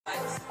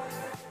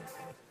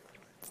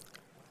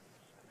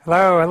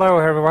Hello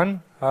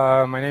everyone.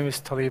 My name is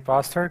Talib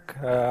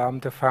Osterk. I'm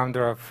the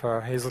founder of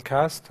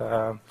Hazelcast.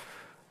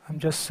 I'm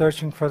just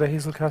searching for the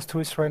Hazelcast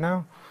twist right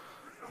now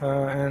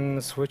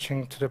and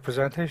switching to the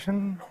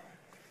presentation.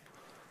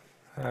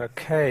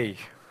 Okay.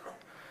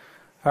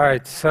 All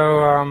right.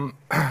 So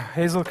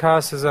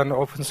Hazelcast is an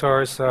open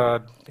source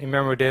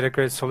in-memory data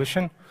grid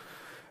solution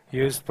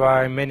used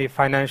by many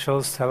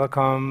financials,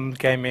 telecom,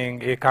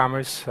 gaming,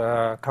 e-commerce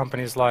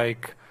companies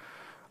like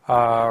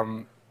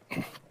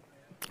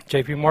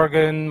JP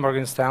Morgan,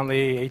 Morgan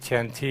Stanley,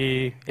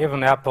 AT&T,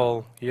 even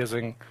Apple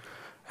using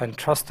and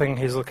trusting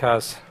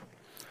Hazelcast.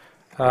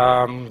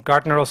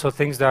 Gartner also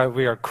thinks that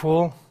we are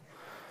cool.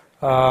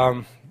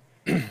 And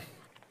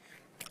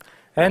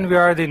we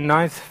are the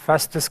 9th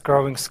fastest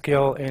growing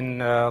skill in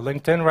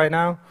LinkedIn right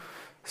now.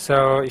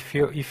 So if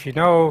you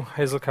know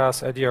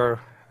Hazelcast, add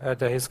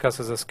the Hazelcast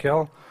as a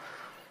skill.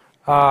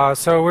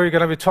 So we're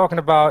going to be talking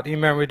about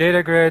in-memory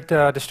data grid,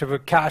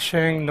 distributed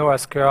caching,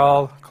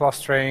 NoSQL,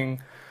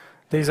 clustering.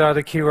 These are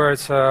the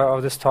keywords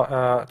of this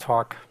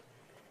talk.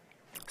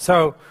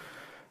 So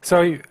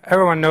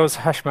everyone knows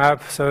hash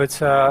map. So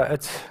it's a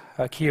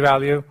key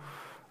value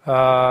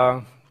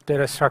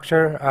data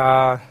structure.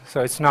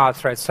 So it's not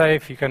thread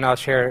safe. You cannot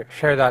share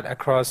that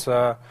across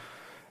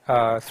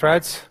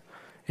threads.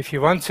 If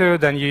you want to,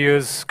 then you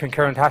use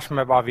concurrent hash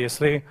map,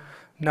 obviously.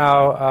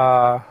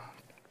 Now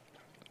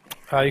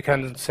you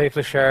can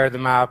safely share the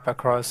map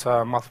across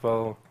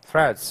multiple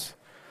threads.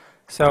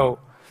 So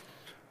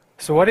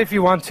what if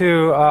you want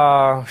to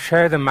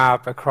share the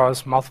map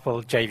across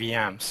multiple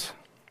JVMs?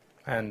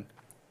 And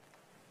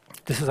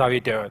this is how you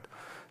do it.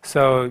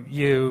 So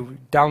you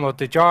download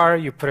the jar,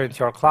 you put it into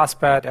your class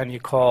path, and you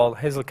call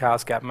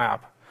Hazelcast get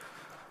map.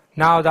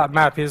 Now that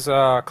map is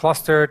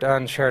clustered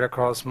and shared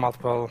across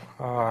multiple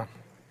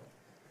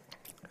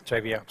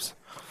JVMs.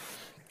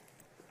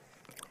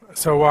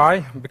 So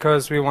why?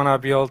 Because we want to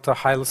build a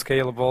highly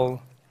scalable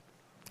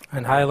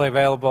and highly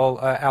available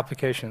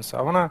applications. So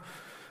I want to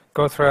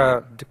go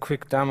through the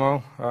quick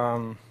demo.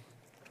 So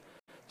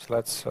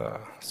let's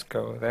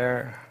go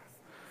there.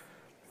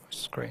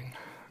 Screen.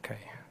 Okay.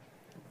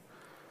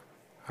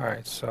 All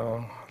right.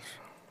 So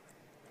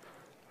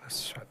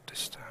let's shut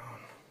this down.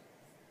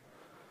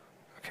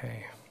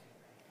 Okay.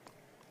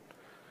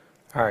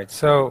 All right.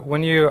 So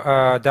when you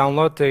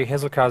download the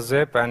Hazelcast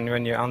zip and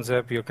when you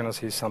unzip, you're going to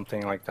see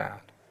something like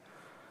that.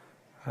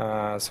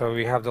 So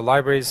we have the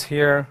libraries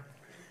here.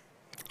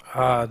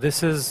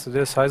 This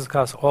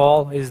Hazelcast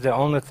all is the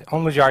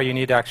only jar you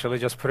need, actually.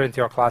 Just put it into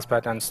your class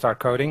path and start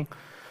coding.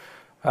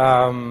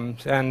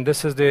 And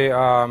this is the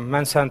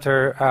man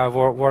center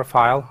Word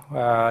file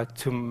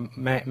to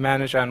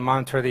manage and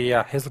monitor the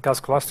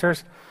Hazelcast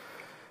clusters.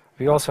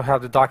 We also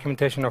have the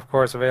documentation, of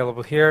course,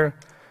 available here.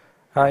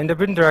 In the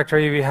bin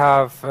directory, we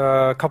have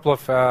a couple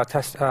of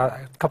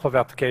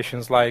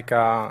applications, like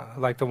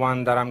the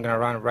one that I'm going to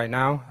run right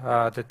now.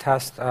 The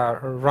test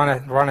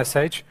run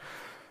sh.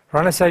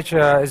 Run.sh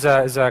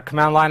is a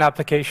command line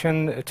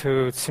application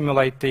to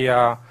simulate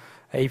the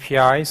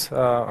APIs.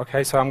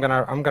 Okay, so I'm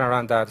gonna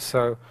run that.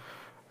 So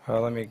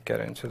let me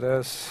get into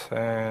this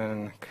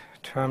and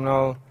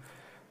terminal.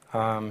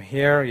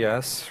 Here,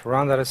 yes,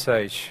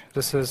 run.sh.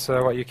 This is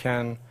what you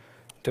can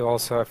do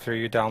also after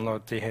you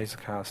download the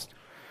Hazelcast.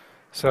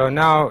 So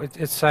now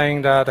it's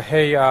saying that,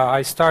 hey,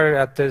 I started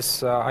at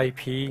this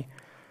IP.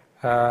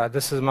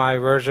 This is my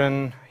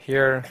version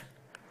here.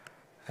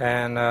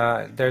 And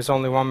there's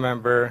only one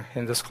member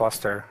in this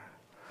cluster,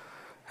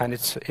 and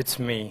it's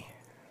me.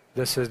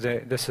 This is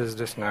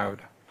this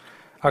node.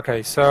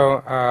 Okay,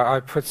 so I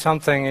put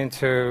something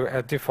into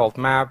a default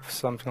map,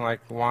 something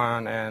like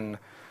 1 and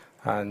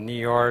New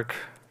York.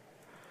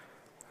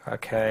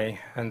 Okay,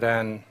 and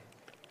then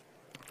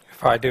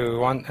if I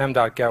do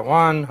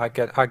m.get1,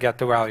 I get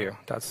the value.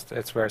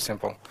 It's very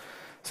simple.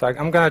 So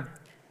I'm gonna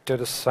do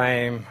the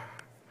same.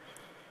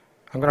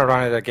 I'm going to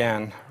run it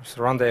again.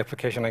 So run the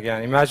application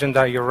again. Imagine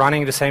that you're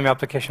running the same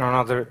application on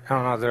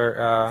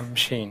another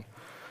machine.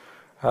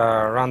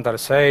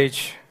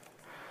 Run.sh.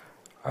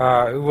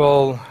 It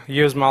will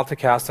use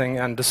multicasting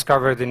and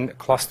discover the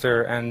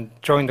cluster and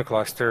join the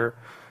cluster.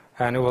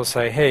 And it will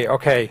say, hey,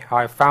 OK,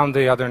 I found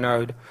the other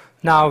node.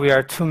 Now we are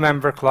a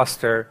 2-member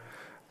cluster.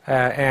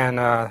 And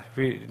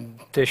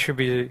they should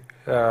be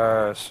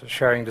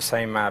sharing the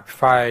same map.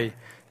 If I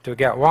do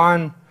get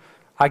 1,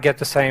 I get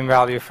the same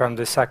value from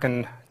the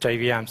second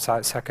JVM,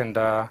 second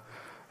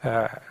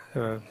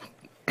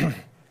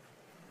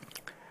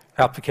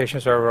application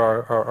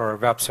server or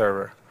web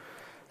server.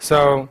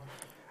 So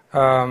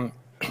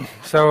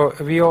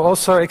we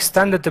also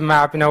extended the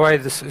map in a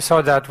way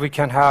so that we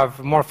can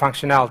have more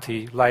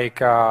functionality, like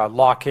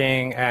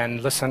locking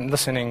and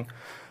listening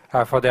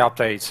for the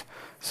updates.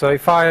 So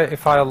if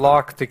I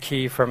lock the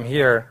key from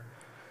here,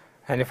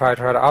 and if I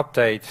try to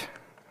update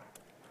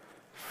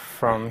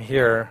from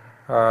here,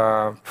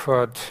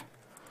 put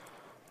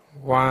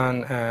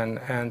 1 and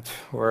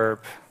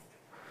Antwerp.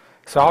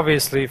 So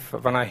obviously,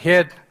 when I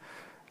hit,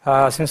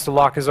 since the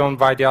lock is owned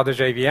by the other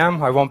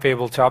JVM, I won't be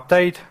able to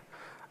update.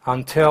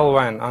 until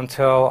when?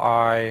 Until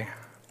I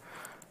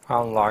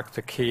unlock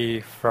the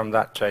key from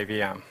that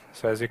JVM.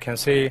 So as you can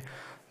see,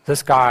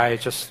 this guy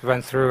just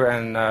went through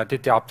and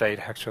did the update,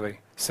 actually.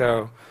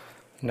 So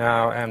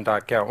now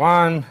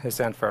m.get1 is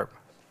the end verb.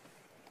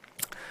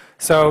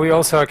 So we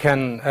also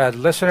can add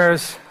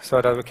listeners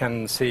so that we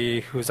can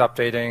see who's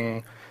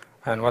updating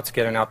and what's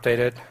getting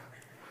updated.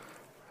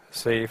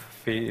 So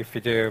if we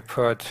do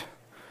put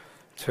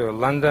to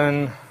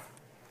London,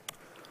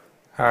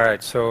 all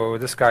right, so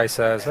this guy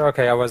says,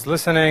 okay, I was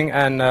listening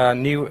and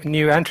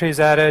new entry is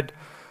added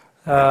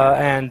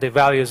and the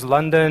value is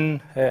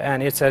London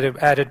and it's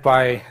added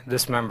by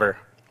this member.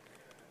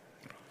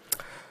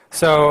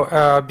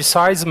 So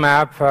besides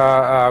map,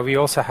 we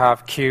also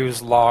have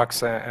queues,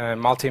 locks, and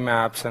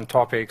multi-maps and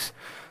topics.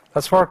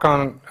 Let's work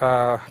on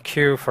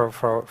queue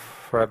for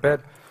a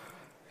bit.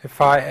 If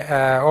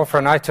I offer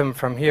an item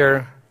from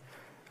here,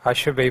 I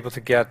should be able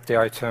to get the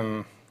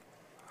item,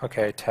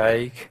 okay,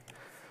 take.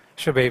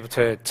 Should be able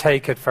to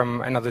take it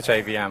from another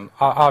JVM,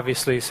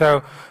 obviously.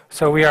 So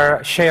we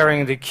are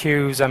sharing the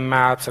queues and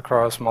maps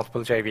across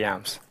multiple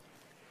JVMs.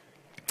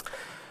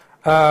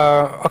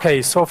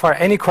 Okay, so far,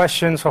 any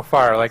questions so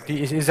far? Like,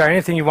 is there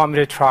anything you want me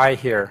to try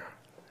here?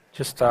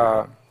 Just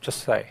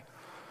say.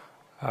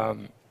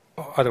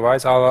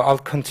 Otherwise, I'll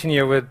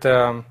continue with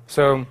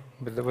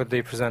with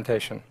the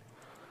presentation.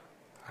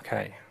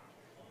 Okay.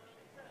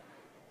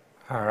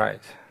 All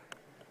right.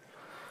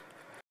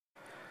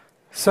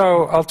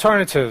 So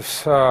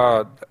alternatives.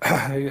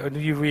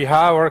 We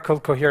have Oracle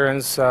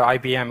Coherence,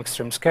 IBM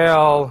Extreme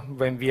Scale,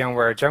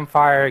 VMware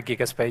Gemfire,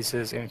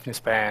 Gigaspaces,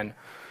 InfiniSpan,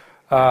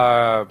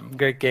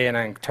 Great Gain,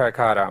 and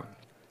Terracotta.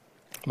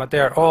 But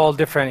they're all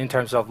different in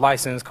terms of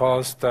license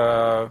cost,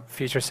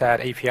 feature set,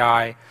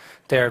 API,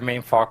 their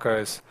main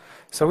focus.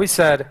 So we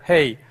said,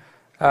 hey,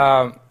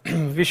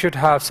 we should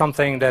have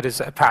something that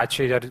is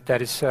Apache,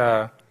 that is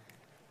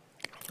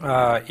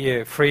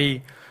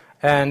free,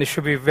 and it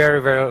should be very,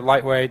 very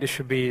lightweight. It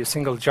should be a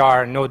single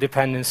jar, no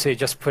dependency,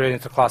 just put it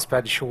into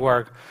ClassPad, it should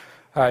work.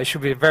 It should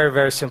be very,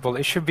 very simple.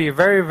 It should be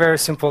very, very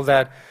simple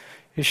that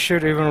it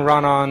should even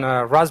run on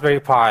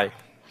Raspberry Pi.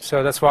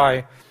 So that's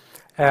why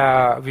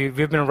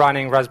we've been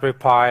running Raspberry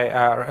Pi,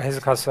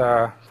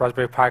 Hazelcast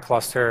Raspberry Pi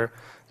cluster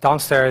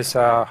downstairs.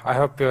 I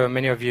hope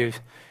many of you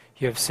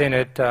have seen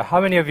it. How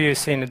many of you have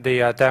seen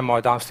the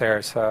demo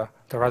downstairs, the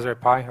Raspberry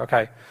Pi?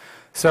 Okay.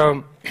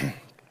 So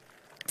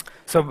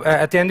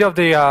at the end of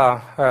the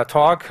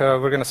talk,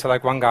 we're going to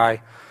select one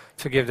guy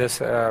to give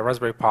this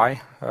Raspberry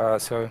Pi.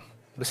 So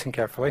listen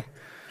carefully.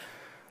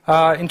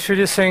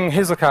 Introducing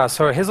Hazelcast.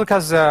 So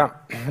Hazelcast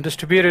is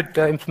distributed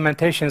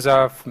implementations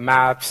of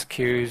maps,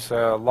 queues,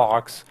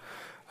 locks,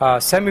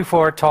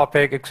 semaphore,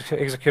 topic,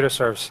 executor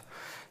serves.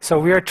 So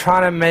we are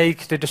trying to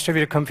make the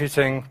distributed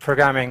computing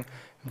programming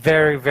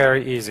very,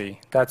 very easy.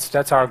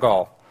 That's our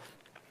goal.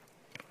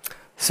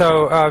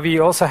 So we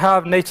also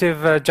have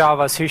native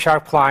Java C#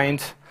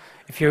 client.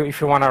 If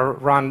you want to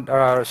run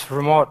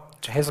remote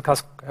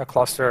Hazelcast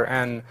cluster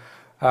and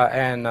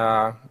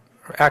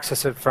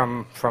access it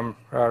from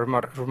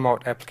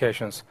remote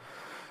applications.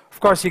 Of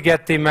course, you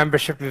get the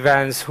membership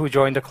events, who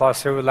joined the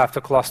cluster, who left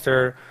the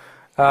cluster,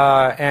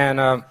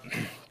 and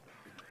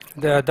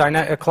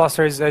the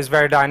cluster is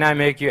very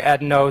dynamic. You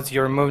add nodes,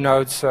 you remove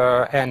nodes,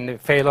 and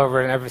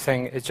failover and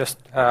everything. It just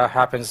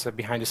happens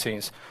behind the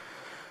scenes.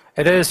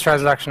 It is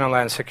transactional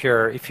and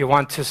secure. If you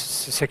want to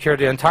secure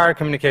the entire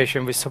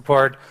communication, we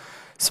support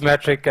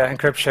symmetric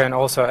encryption,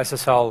 also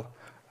SSL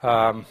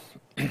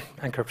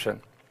encryption.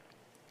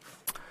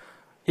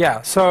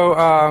 Yeah,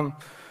 so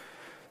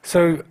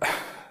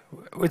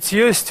it's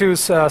used to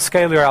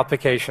scale your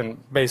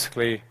application,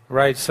 basically,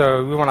 right?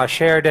 So we want to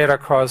share data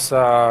across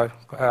a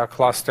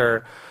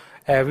cluster.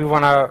 We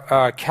want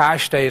to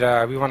cache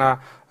data. We want to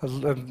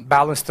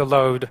balance the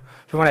load.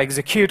 We want to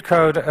execute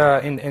code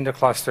in the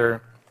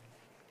cluster.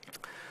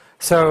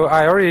 So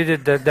I already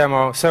did the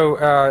demo. So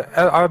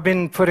I've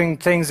been putting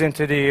things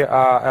into the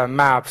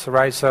maps,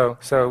 right? So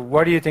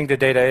what do you think the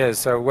data is?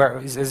 So where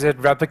is it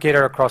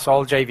replicated across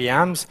all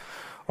JVMs,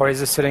 or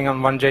is it sitting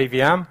on one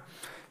JVM?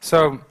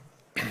 So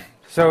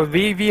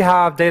we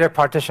have data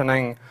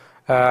partitioning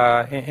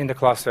in the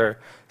cluster.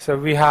 So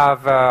we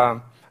have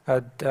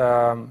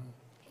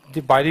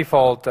by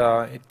default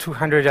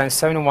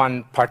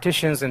 271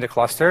 partitions in the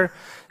cluster.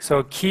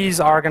 So keys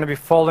are going to be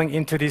falling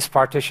into these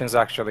partitions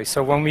actually.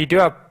 So when we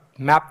do a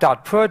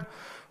map.put,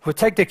 we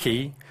take the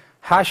key,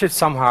 hash it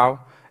somehow,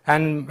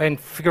 and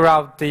figure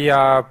out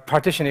the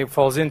partition it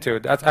falls into.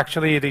 That's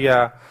actually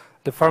the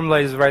formula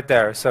is right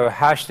there. So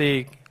hash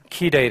the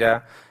key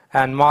data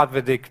and mod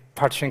with the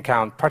partition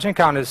count. Partition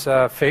count is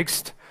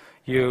fixed.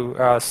 You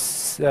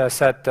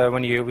set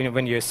when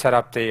you set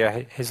up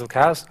the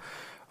Hazelcast.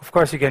 Of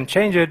course, you can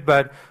change it,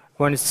 but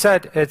when it's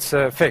set, it's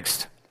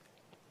fixed.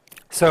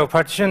 So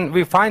partition,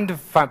 we find the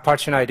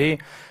partition ID,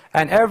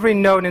 and every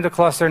node in the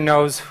cluster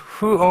knows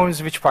who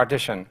owns which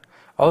partition.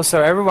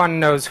 Also, everyone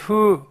knows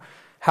who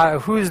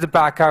is the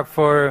backup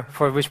for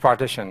which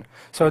partition.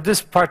 So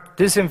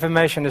this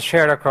information is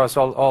shared across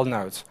all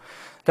nodes.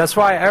 That's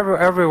why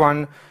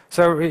everyone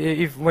So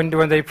when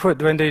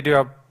they do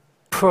a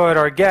put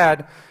or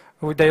get,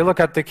 they look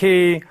at the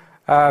key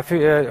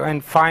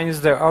and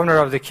finds the owner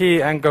of the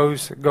key and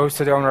goes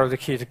to the owner of the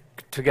key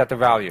to get the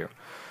value.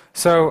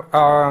 So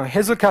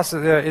Hazelcast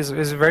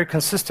is very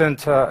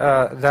consistent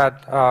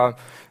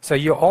so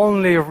you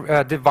only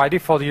by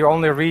default you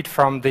only read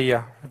from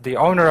the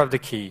owner of the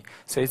key.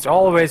 So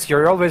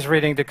you're always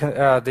reading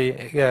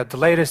the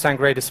latest and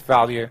greatest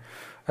value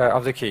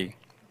of the key.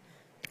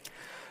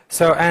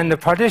 So and the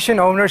partition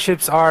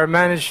ownerships are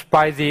managed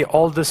by the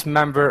oldest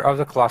member of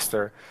the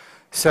cluster.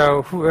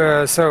 So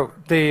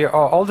the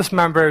oldest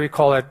member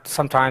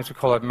sometimes we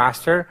call it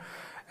master.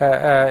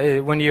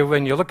 When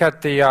you look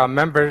at the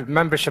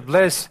membership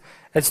list,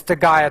 it's the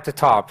guy at the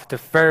top. The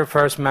very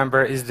first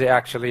member is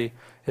the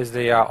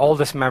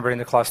oldest member in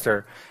the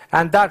cluster,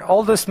 and that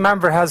oldest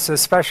member has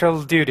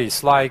special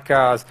duties like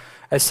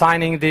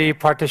assigning the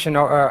partition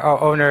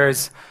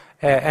owners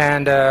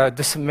and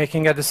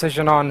making a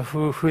decision on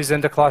who's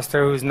in the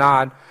cluster, who's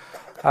not.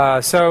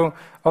 So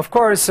of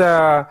course.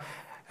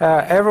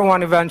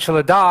 Everyone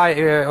eventually die.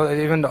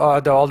 Even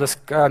the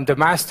oldest, the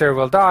master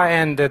will die,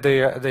 and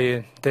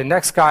the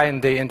next guy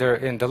in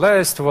the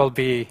list will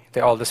be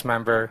the oldest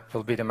member,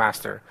 will be the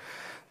master.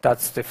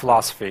 That's the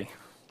philosophy.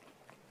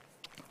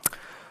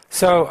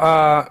 So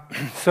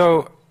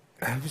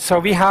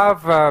we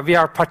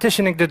are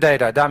partitioning the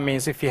data. That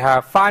means if you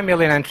have 5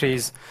 million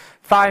entries,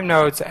 5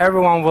 nodes,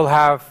 everyone will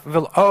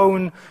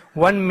own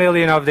 1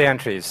 million of the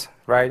entries,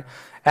 right?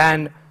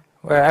 And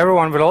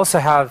everyone will also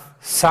have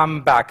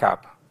some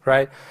backup.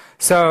 Right.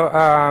 So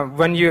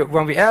when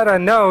we add a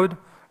node,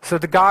 so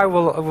the guy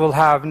will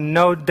have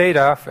node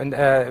data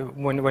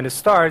when it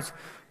starts,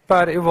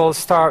 but we will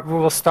start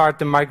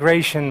the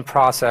migration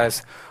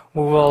process.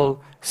 We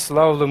will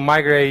slowly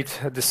migrate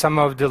some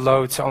of the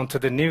loads onto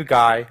the new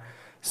guy,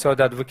 so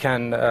that we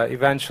can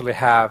eventually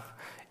have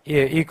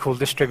equal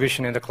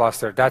distribution in the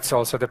cluster. That's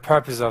also the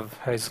purpose of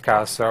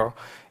Hazelcast. So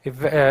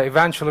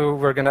eventually,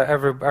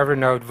 every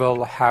node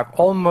will have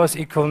almost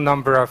equal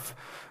number of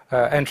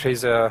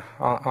entries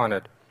on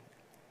it.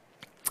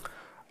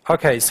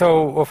 Okay,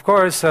 so of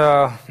course,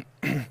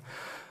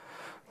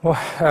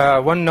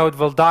 one node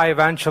will die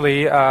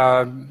eventually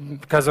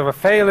because of a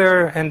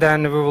failure, and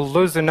then we will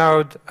lose the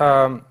node.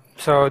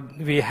 So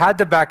we had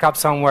the backup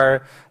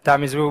somewhere. That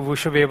means we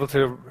should be able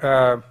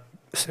to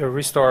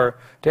restore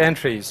the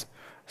entries.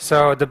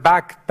 So the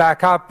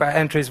backup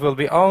entries will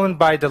be owned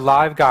by the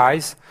live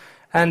guys,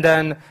 and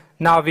then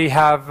now we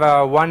have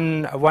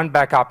one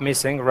backup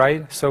missing,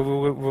 right? So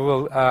we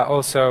will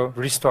also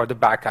restore the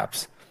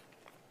backups.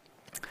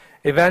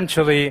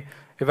 Eventually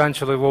we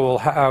will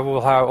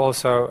have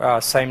also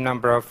same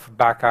number of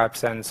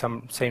backups and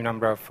same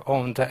number of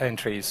owned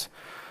entries.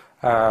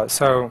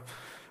 Backups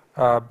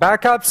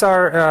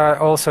are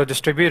also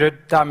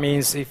distributed. That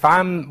means if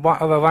I'm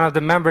one of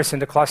the members in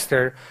the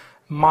cluster,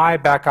 my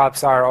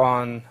backups are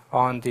on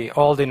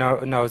all the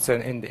nodes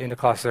in the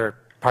cluster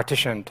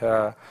partitioned.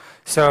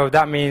 So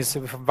that means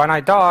when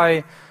I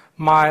die,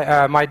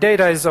 my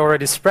data is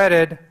already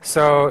spreaded,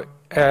 so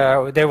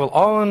they will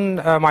own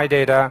my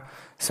data.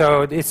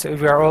 So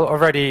we are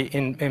already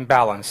in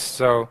balance.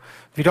 So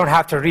we don't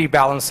have to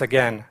rebalance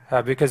again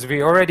because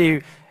we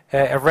already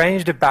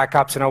arranged the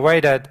backups in a way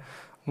that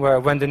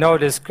when the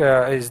node is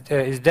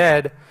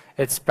dead,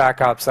 its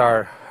backups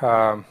are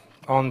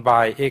owned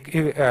by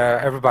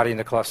everybody in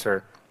the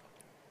cluster.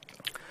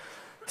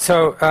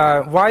 So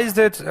why is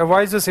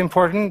this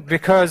important?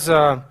 Because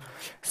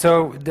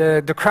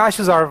the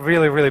crashes are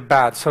really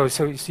bad. So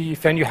you see,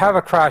 when you have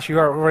a crash, you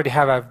already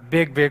have a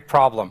big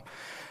problem.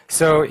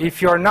 So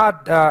if you're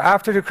not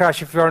after the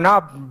crash, if you're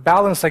not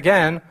balanced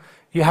again,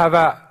 you have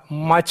a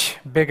much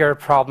bigger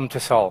problem to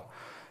solve.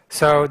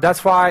 So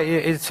that's why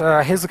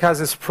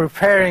Hazelcast is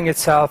preparing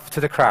itself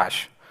to the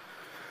crash.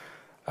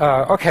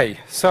 Okay,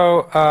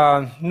 so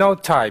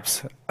node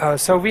types.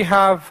 So we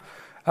have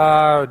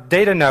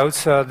data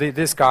nodes.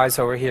 These guys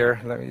over here.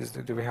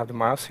 Do we have the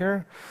mouse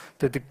here?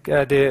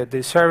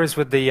 The service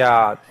with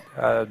the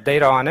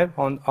data on it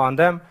on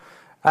them.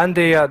 And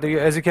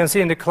as you can see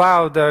in the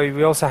cloud,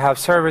 we also have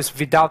service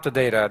without the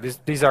data.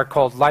 These are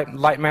called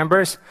light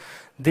members.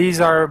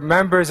 These are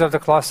members of the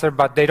cluster,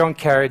 but they don't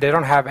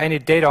have any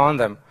data on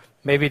them.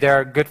 Maybe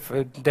they're good.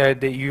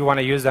 You want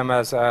to use them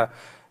as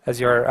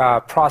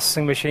your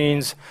processing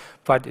machines,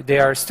 but they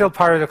are still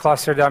part of the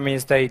cluster. That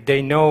means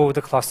they know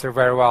the cluster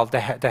very well.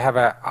 They have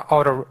a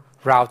auto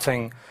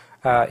routing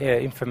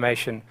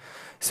information.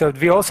 So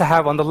we also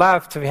have on the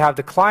left, we have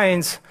the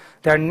clients.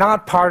 They're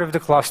not part of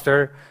the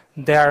cluster.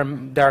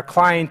 They're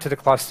client to the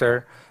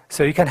cluster.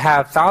 So you can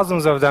have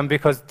thousands of them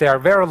because they are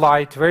very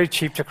light, very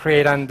cheap to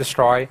create and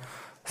destroy.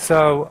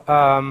 So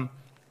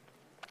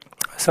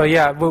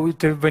yeah,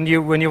 when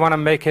you want to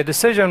make a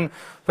decision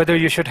whether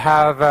you should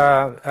have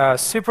a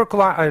super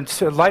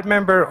light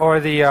member or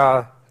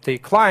the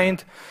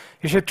client,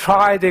 you should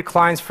try the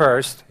clients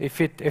first. If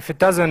it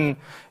doesn't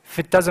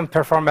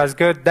perform as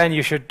good, then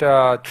you should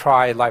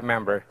try light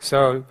member.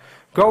 So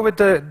go with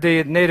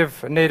the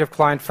native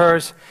client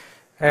first.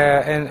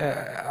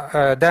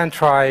 and then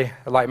try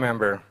a light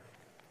member.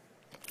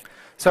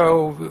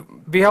 So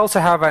we also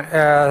have an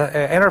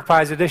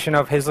enterprise edition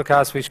of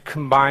Hazelcast, which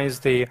combines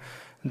the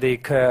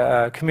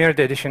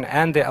community edition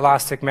and the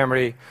elastic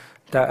memory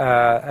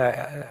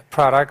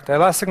product.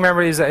 Elastic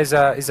memory is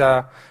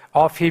a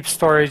off-heap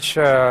storage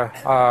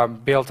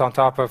built on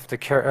top of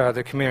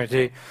the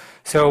community.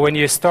 So when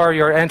you store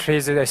your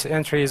entries, these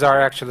entries are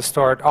actually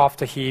stored off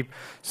the heap,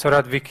 so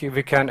that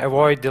we can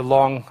avoid the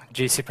long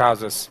GC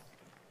pauses.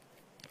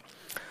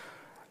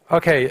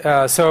 Okay,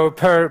 so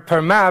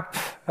per map,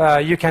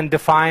 you can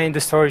define the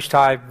storage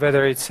type,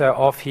 whether it's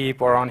off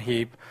heap or on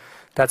heap.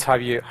 That's how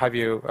you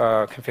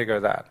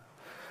configure that.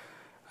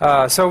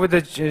 So with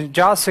the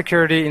JAWS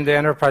security in the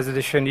Enterprise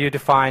Edition, you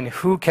define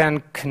who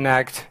can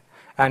connect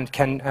and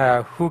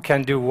who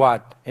can do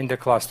what in the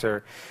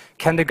cluster.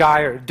 Can the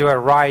guy do a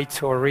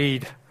write or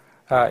read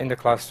in the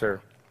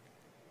cluster?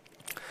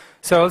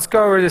 So let's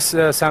go over this,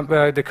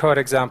 the code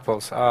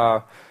examples.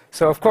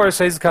 So of course,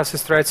 Hazelcast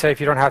is thread safe.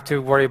 You don't have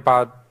to worry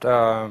about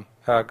the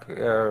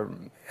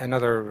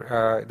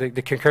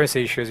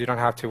concurrency issues. You don't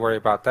have to worry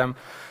about them.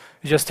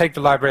 You just take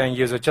the library and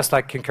use it, just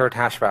like concurrent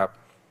hash map.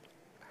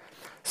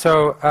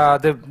 So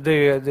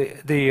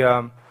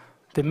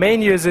the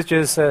main usage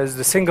is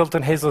the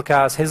singleton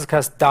Hazelcast,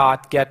 Hazelcast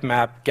dot, get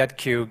map, get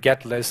queue,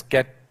 get list,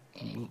 get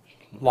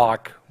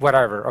lock,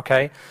 whatever,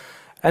 okay?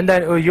 And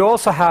then you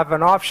also have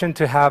an option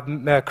to have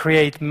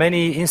create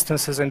many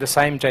instances in the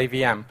same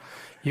JVM.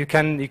 You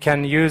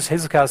can use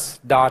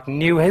Hazelcast dot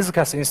new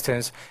Hazelcast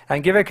instance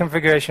and give a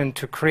configuration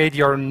to create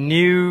your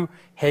new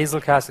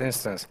Hazelcast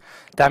instance.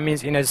 That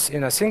means in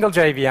a single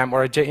JVM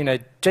or in a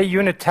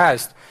JUnit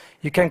test,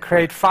 you can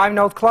create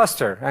 5-node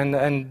cluster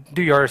and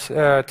do your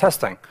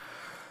testing.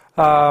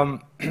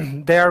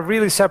 They are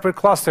really separate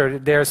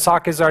clusters. Their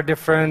sockets are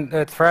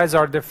different, threads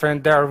are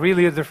different. They are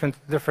really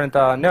different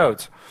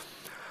nodes.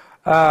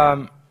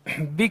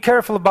 Be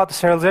careful about the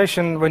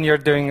serialization when you're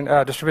doing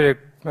distributed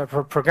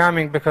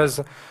programming, because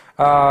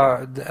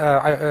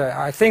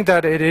I think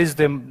that it is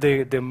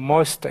the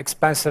most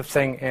expensive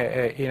thing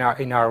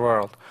in our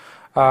world.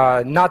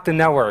 Not the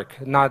network.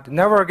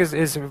 Network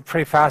is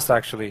pretty fast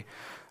actually.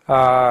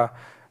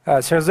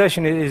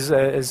 Serialization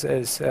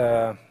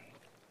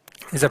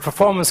is a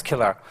performance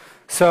killer.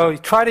 So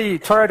try to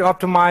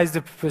optimize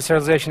the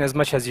serialization as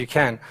much as you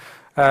can.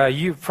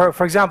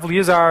 For example,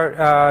 use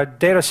our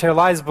data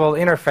serializable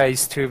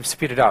interface to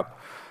speed it up.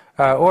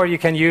 Or you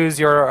can use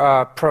your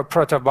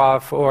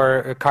protobuf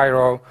or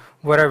Cairo,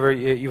 whatever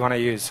you want to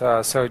use.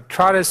 So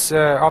try to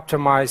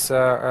optimize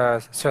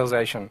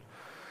serialization.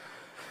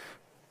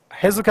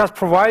 Hazelcast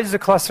provides the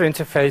cluster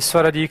interface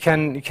so that you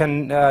can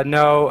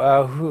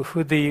know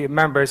who the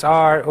members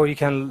are, or you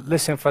can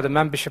listen for the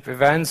membership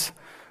events.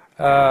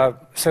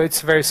 So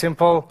it's very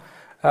simple.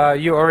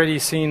 You already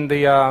seen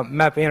the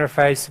map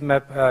interface,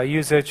 map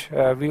usage.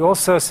 We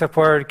also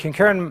support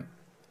concurrent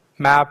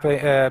map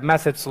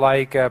methods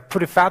like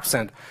put if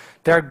absent.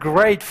 They're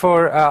great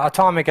for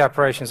atomic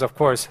operations, of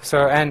course.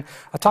 And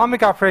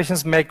atomic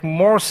operations make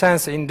more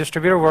sense in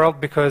distributed world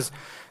because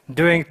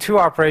doing 2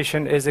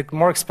 operations is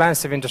more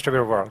expensive in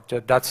distributed world.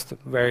 That's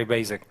very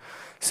basic.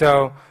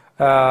 So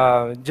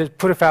just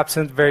put if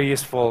absent, very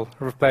useful.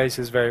 Replace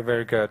is very,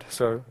 very good.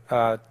 So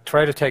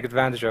try to take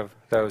advantage of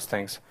those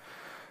things.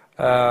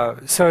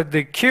 So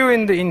the queue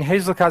in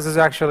Hazelcast is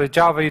actually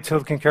Java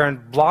util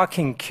concurrent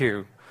blocking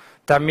queue.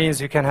 That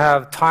means you can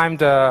have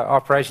timed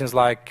operations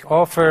like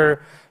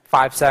offer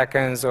 5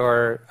 seconds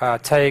or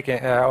take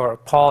or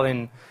call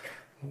in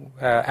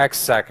X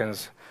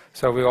seconds.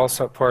 So we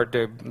also support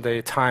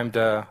the timed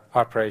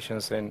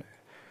operations in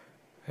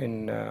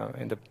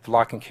the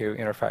blocking queue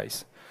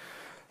interface.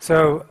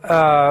 So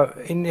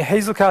in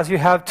Hazelcast, you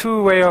have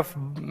 2 ways of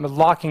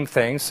locking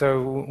things.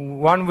 So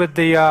one with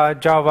the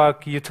Java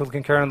util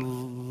concurrent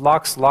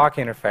locks lock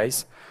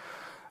interface.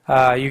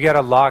 You get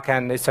a lock,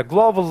 and it's a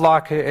global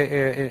lock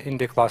in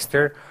the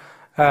cluster.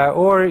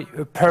 Or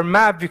per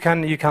map, you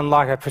can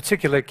lock a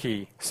particular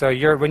key. So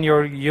when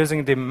you're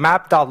using the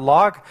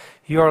map.lock,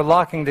 you're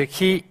locking the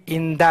key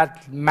in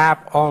that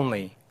map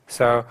only.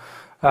 So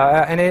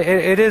and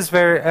it is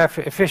very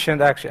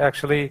efficient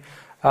actually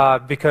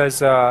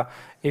because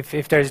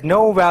if there's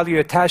no value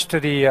attached to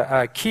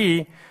the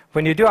key,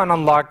 when you do an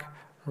unlock,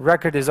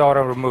 record is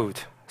auto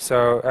removed.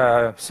 So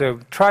so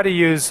try to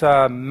use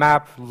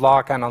map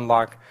lock and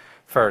unlock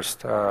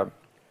first. The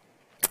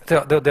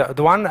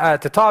one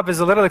at the top is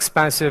a little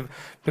expensive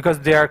because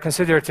they are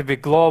considered to be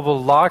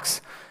global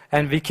locks,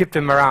 and we keep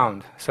them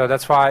around. So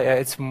that's why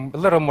it's a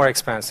little more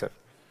expensive.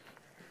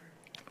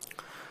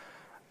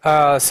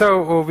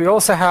 So we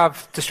also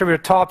have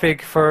distributed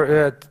topic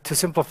for to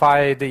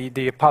simplify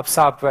the pops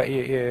up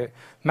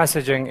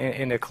messaging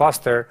in a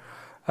cluster.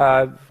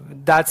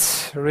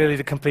 That's really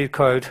the complete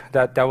code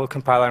that will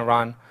compile and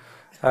run.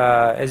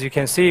 As you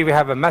can see, we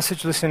have a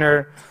message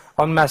listener.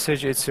 On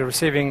message, it's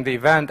receiving the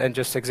event and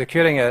just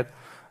executing it.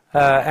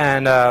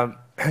 So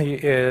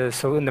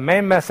in the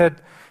main method,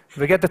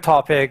 we get the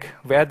topic,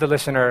 we add the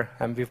listener,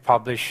 and we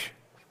publish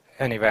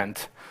an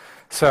event.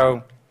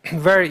 So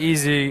very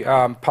easy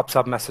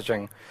pops-up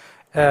messaging.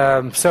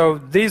 So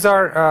these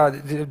are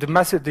the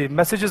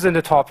messages in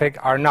the topic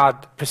are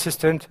not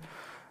persistent,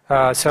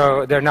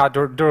 so they're not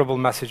durable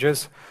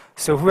messages.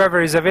 So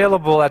whoever is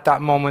available at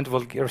that moment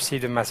will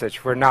receive the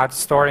message. We're not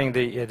storing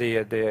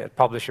the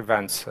publish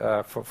events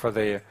for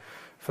the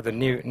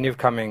new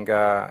coming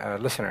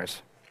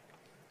listeners.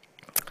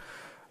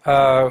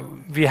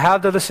 We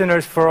have the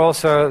listeners for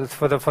also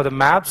for the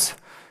maps.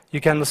 You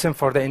can listen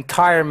for the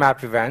entire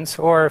map events,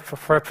 or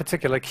for a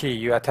particular key.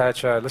 You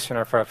attach a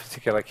listener for a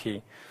particular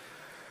key.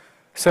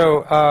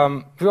 So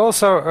we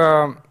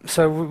also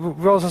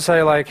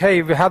say like,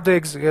 hey, we have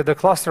the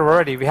cluster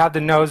already. We have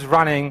the nodes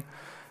running.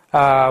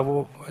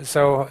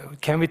 So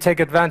can we take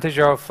advantage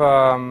of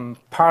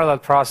parallel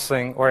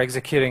processing or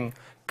executing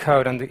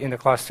code in the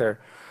cluster?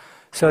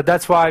 So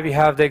that's why we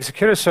have the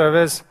executor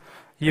service.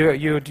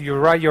 You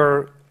write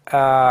your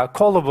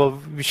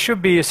callable. We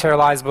should be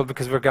serializable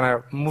because we're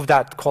going to move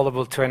that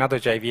callable to another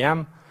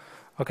JVM.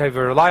 Okay, we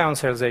rely on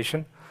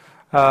serialization.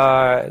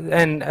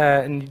 And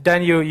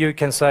then you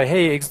can say,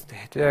 hey,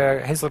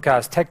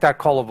 Hazelcast, take that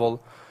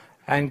callable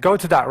and go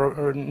to that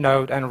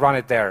node and run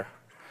it there.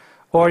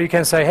 Or you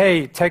can say,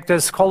 hey, take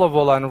this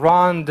callable and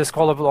run this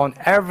callable on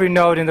every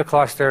node in the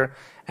cluster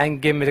and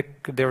give me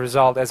the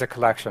result as a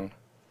collection.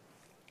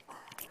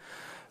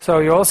 So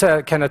you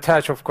also can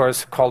attach, of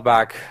course,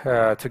 callback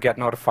to get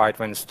notified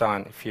when it's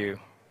done if you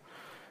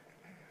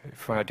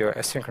want to do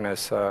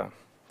asynchronous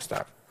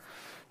stuff.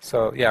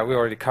 So yeah, we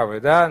already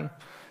covered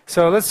that.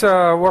 So let's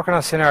work on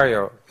a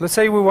scenario. Let's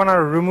say we want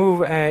to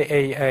remove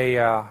a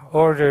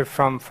order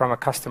from a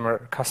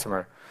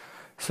customer.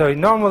 So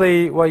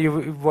normally, what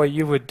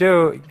you would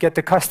do, get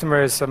the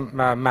customer's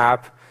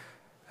map.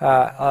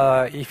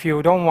 If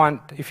you don't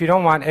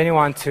want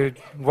anyone to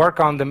work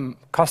on the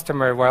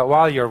customer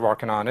while you're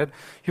working on it,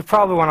 you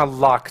probably want to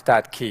lock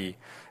that key.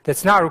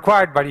 That's not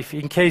required, but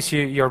in case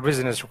your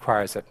business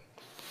requires it.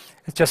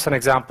 It's just an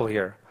example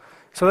here.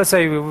 So let's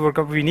say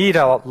we need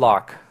a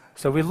lock.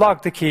 So we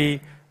lock the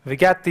key. We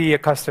get the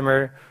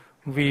customer.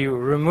 We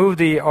remove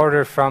the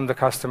order from the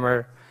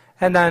customer,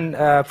 and then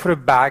put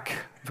it back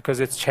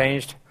because it's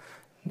changed,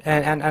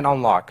 and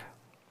unlock.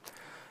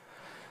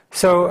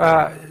 So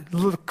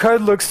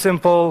code looks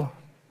simple,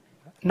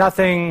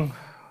 nothing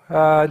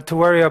to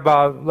worry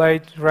about,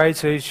 right?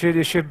 So it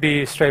should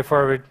be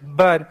straightforward.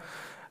 But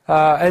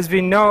as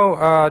we know,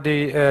 from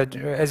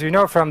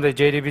the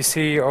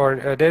JDBC or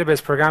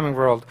database programming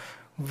world,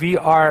 we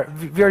are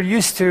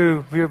used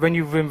to when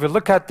we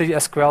look at the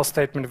SQL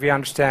statement, we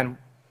understand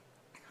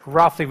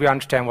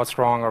what's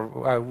wrong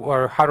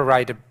or how to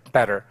write it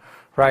better,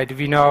 right?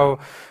 We know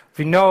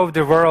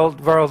the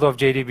world of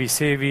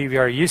JDBC. We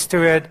are used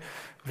to it.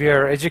 We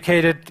are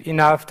educated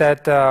enough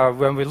that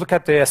when we look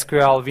at the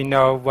SQL, we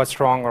know what's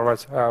wrong or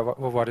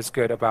what is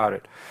good about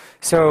it.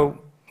 So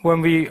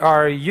when we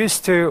are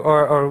used to,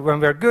 or when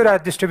we're good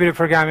at distributed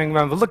programming,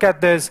 when we look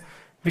at this,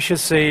 we should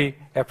see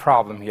a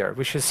problem here.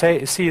 We should say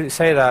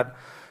that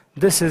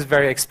this is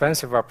very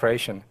expensive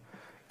operation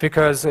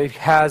because it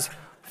has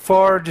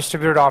 4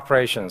 distributed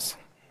operations.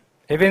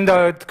 Even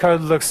though the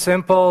code looks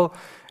simple,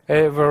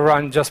 it will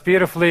run just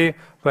beautifully,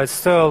 but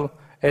still,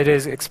 it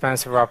is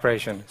expensive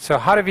operation. So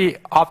how do we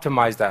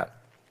optimize that?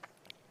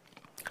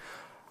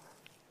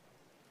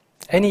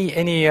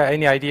 Any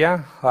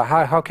idea?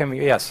 How can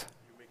we? Yes.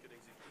 You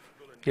make an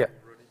executable and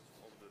you run it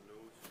on the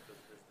nodes that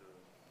has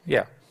the.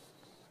 Yeah.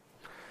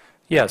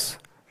 Yes.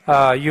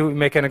 You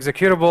make an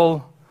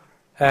executable,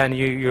 and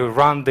you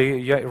run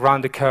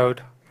the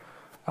code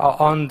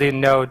on the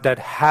node that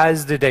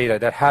has the data,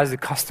 that has the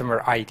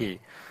customer ID,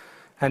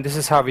 and this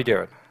is how we do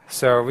it.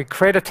 So we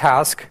create a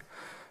task.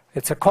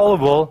 It's a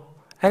callable.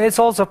 And it's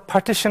also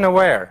partition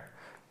aware,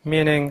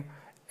 meaning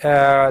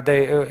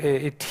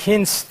it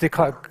hints the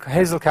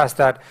Hazelcast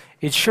that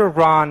it should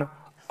run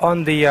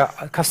on the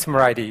customer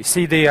ID.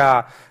 See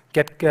the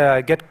get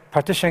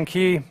partition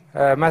key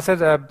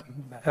method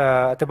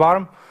at the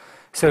bottom?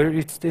 So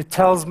it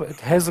tells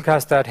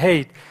Hazelcast that,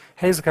 hey,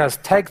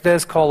 Hazelcast, take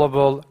this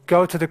callable,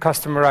 go to the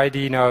customer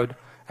ID node,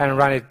 and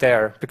run it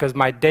there, because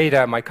my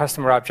data, my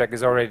customer object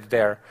is already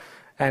there.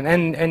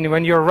 And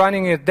when you're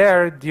running it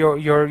there,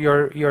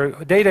 your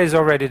data is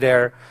already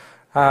there.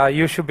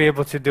 You should be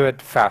able to do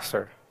it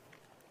faster.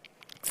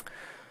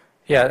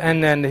 Yeah,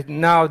 and then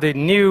now the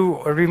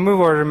new remove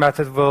order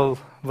method will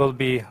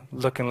be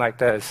looking like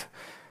this.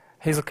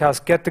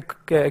 Hazelcast, get the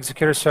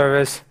executor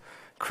service,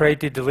 create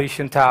the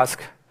deletion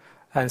task,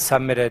 and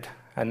submit it,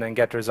 and then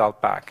get the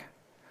result back.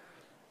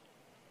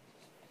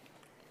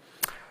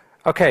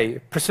 Okay,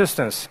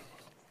 persistence.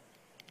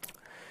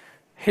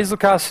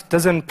 Hazelcast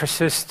doesn't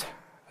persist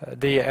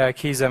the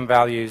keys and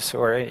values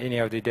or any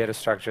of the data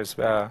structures,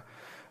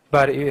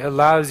 but it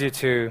allows you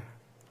to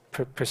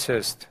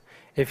persist.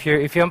 If you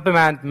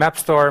implement map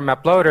store,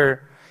 map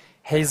loader,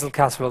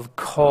 Hazelcast will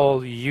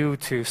call you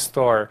to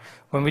store.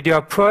 When we do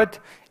a put,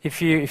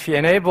 if you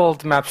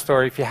enabled map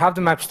store, if you have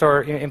the map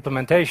store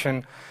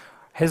implementation,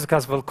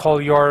 Hazelcast will call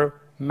your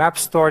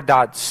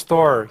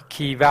mapstore.store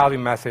key value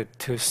method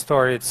to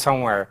store it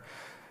somewhere.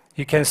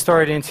 You can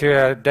store it into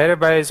a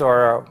database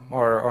or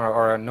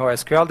a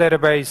NoSQL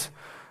database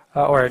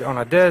or on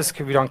a disk.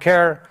 We don't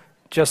care.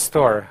 Just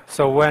store.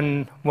 So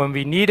when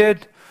we need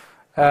it,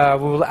 we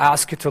will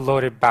ask you to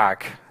load it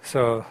back.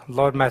 So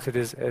load method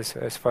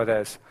is for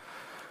this.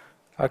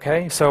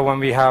 Okay. So when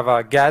we have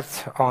a get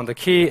on the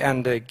key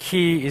and the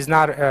key is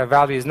not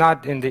value is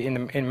not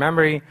in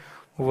memory,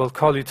 we will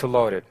call you to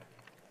load it.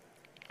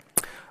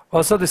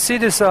 Also, to see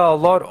this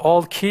load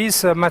all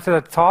keys method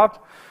at the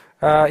top,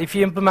 if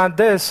you implement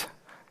this,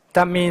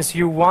 that means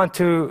you want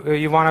to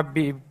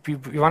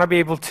be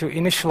able to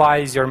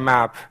initialize your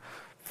map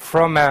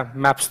from a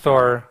map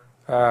store.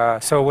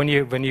 So when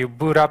you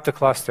boot up the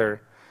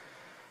cluster,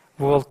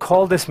 we will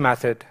call this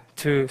method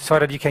so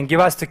that you can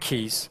give us the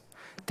keys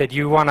that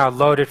you want to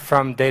load it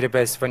from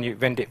database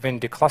when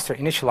the cluster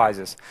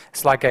initializes.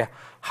 It's like a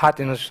hot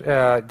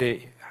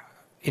the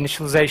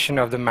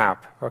initialization of the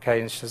map.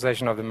 Okay,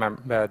 initialization of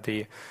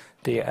the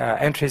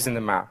entries in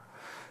the map.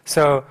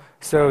 So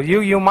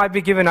you might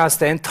be giving us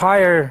the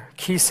entire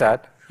key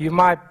set. You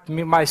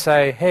might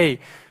say, hey,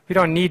 we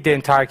don't need the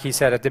entire key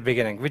set at the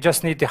beginning. We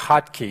just need the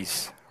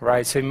hotkeys,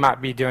 right? So you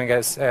might be doing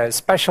a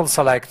special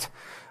select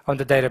on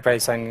the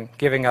database and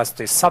giving us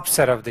the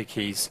subset of the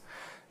keys.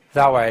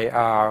 That way,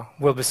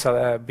 we'll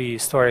be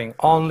storing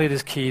only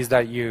the keys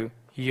that you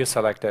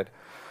selected.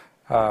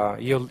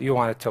 You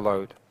wanted to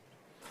load.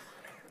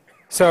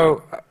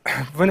 So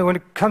when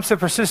it comes to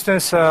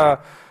persistence,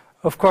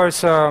 of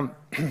course,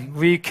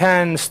 we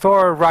can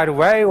store right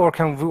away, or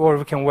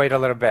we can wait a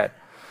little bit.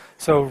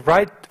 So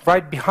right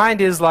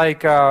behind is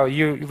like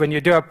when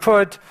you do a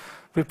put,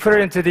 we put it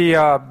into the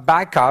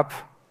backup,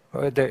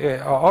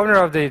 the owner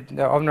of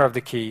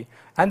the key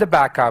and the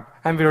backup,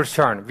 and we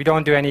return. We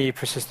don't do any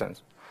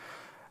persistence,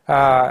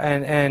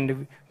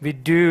 and we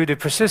do the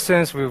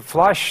persistence. We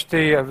flush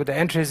the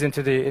entries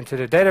into the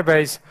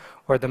database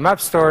or the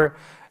map store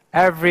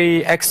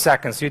every X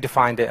seconds. You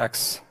define the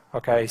X.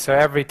 Okay, so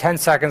every 10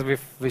 seconds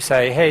we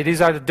say, hey, these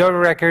are the dirty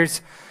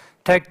records.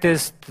 Take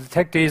these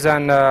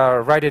and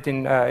write it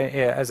in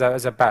as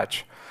a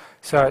batch.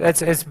 So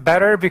it's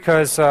better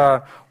because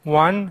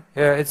one,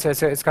 it's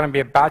going to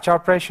be a batch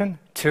operation.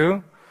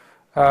 Two,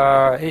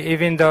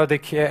 even though the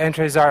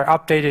entries are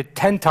updated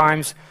 10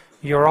 times,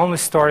 you're only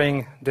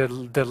storing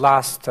the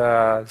last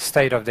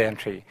state of the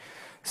entry.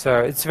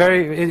 So it's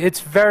very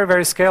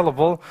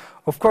scalable.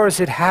 Of course,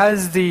 it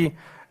has the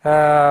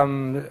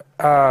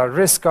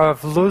risk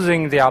of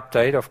losing the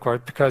update, of course,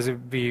 because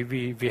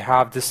we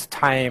have this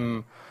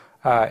time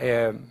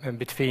in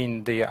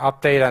between the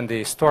update and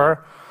the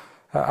store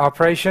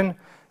operation.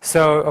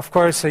 So of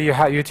course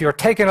you're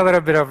taking a little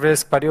bit of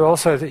risk, but you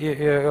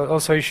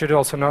should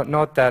also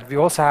note that we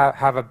also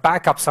have a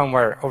backup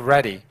somewhere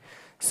already.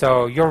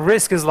 So your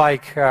risk is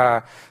like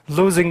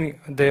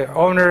losing the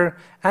owner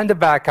and the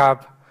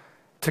backup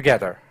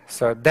together.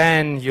 So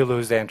then you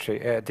lose the entry,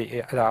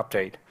 the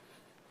update.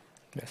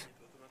 Yes.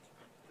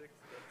 The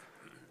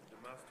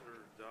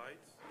master died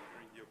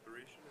during the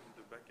operation and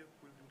the backup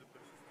will do the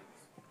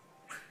persistence.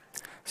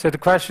 So the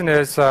question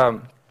is,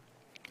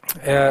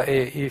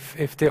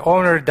 if the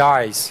owner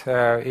dies,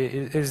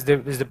 is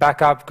the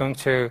backup going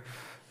to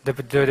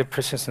do the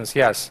persistence?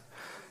 Yes.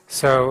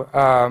 So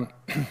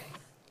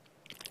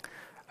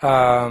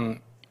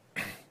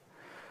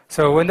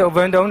so when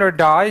the owner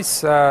dies,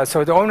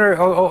 so the owner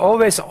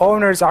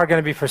owners are going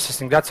to be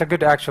persisting. That's a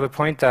good actually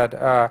point.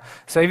 That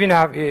so even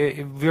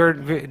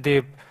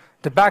the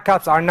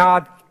backups are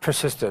not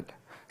persisted.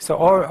 So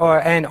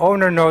and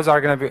owner nodes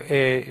are going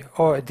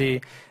to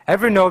be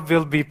every node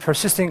will be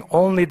persisting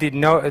only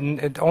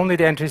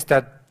the entries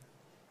that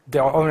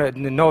the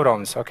node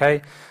owns.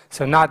 Okay,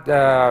 so not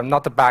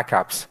the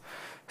backups.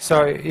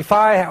 So if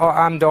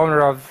I'm the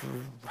owner of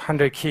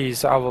 100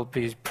 keys, I will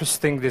be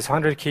persisting these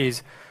 100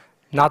 keys,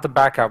 not the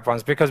backup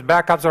ones, because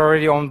backups are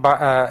already owned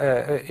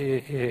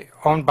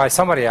by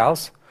somebody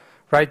else,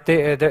 right?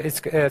 It's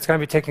going to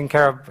be taken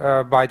care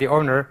of by the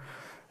owner.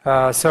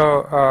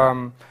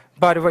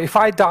 But if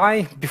I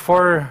die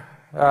before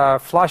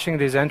flushing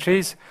these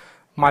entries,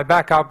 my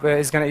backup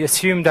is going to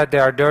assume that they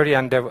are dirty,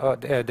 and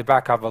the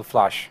backup will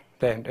flush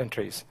the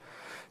entries.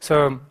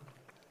 So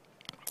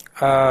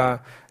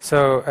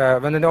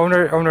when the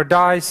owner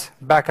dies,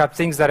 backup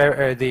thinks that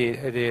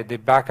the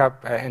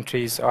backup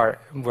entries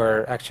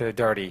were actually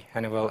dirty,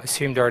 and it will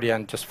assume dirty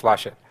and just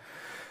flush it.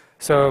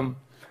 So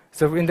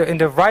in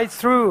the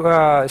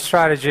write-through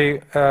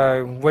strategy,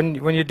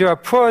 when you do a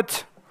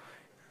put,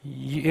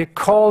 it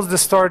calls the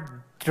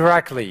store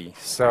directly.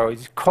 So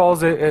it calls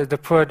the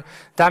put.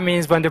 That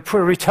means when the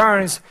put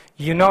returns,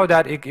 you know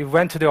that it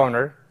went to the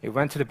owner, it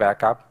went to the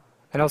backup,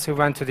 and also it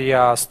went to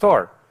the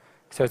store.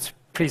 So it's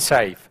pretty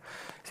safe.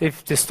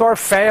 If the store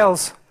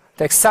fails,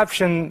 the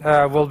exception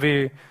will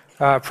be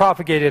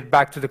propagated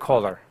back to the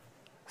caller.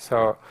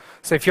 So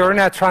if you're in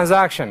a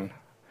transaction,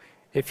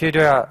 if you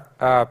do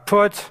a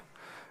put,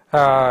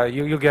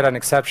 you get an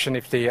exception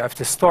if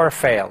the store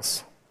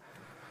fails,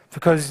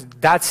 because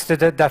that's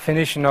the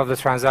definition of the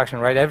transaction,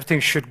 right?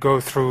 Everything should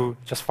go through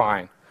just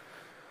fine.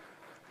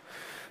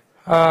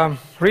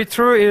 Read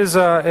through is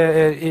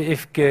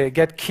if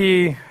get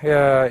key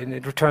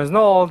it returns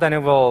null, then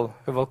it will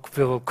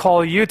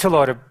call you to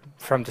load it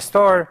from the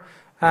store,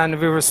 and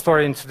we will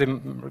store it into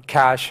the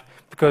cache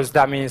because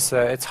that means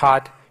it's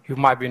hot. You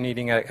might be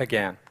needing it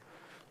again.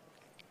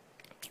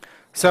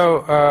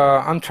 So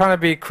I'm trying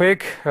to be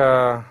quick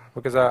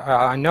because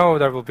I know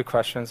there will be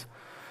questions.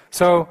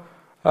 So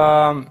we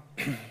are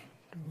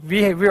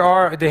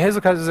the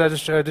Hazelcast is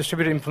a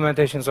distributed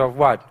implementations of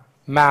what?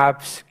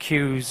 Maps,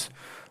 queues,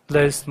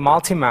 list,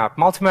 multi-map.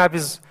 Multi-map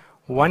is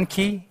one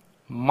key,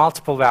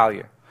 multiple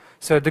value.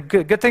 So the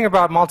good thing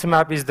about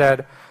multi-map is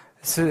that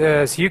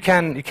so you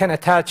can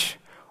attach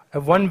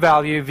one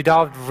value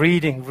without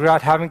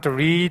having to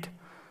read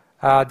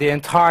the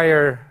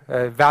entire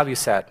value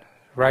set,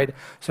 right?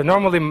 So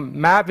normally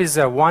map is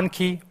one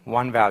key,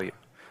 one value.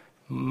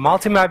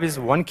 Multi-map is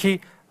one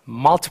key,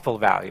 multiple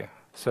value.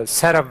 So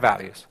set of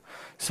values.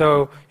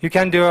 So you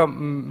can do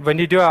when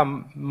you do a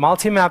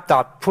multi-map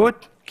dot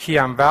put key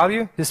and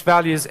value, this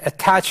value is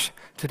attached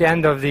to the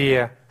end of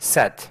the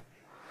set.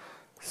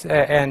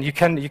 And you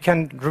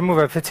can remove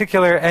a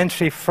particular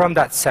entry from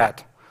that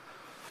set.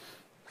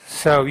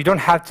 So you don't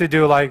have to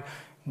do like,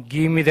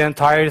 give me the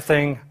entire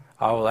thing,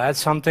 I will add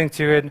something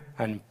to it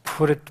and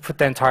put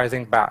the entire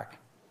thing back,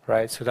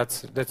 right? So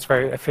that's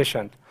very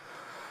efficient.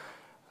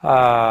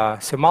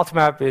 So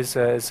multi-map is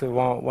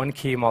one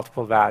key,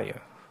 multiple value.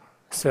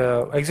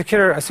 So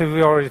executor, so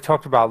we already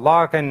talked about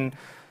lock and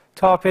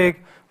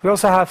topic. We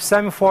also have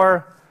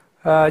semaphore,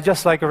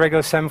 just like a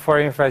regular semaphore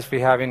interface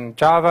we have in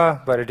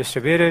Java, but it's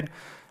distributed.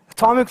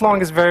 Atomic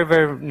long is very,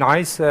 very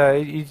nice.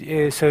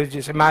 So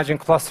just imagine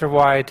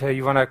cluster-wide.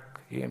 You want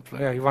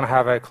to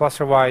have a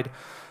cluster-wide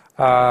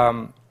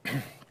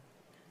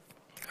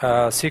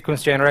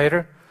sequence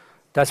generator.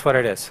 That's what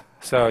it is.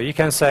 So you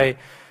can say,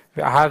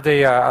 I have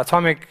the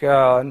atomic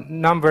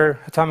number,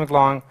 atomic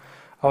long.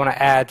 I want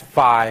to add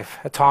 5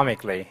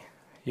 atomically.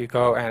 You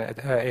go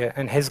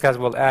and Hazelcast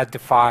will add the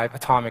 5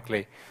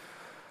 atomically.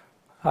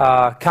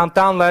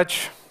 Countdown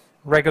ledge,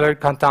 regular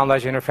countdown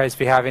ledge interface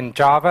we have in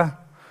Java.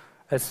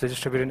 It's the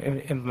distributed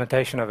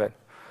implementation of it.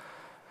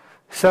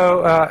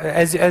 So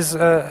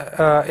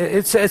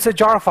it's a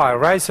jar file,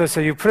 right? So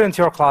you put it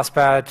into your class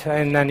path,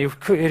 and then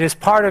it is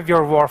part of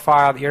your war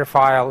file, your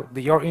file.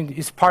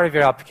 It's part of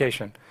your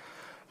application.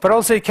 But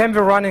also it can be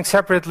running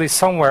separately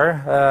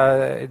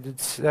somewhere,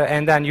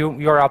 and then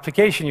your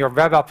application, your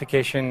web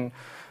application,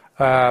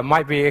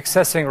 might be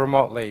accessing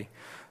remotely.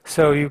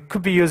 So you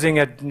could be using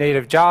a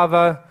native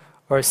Java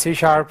or C#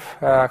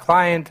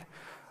 client,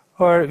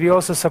 or we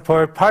also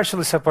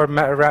partially support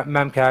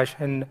memcache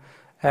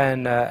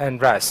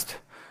and REST.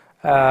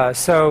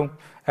 So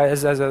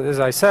as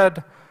I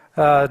said,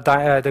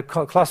 the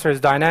cluster is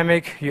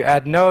dynamic. You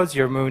add nodes,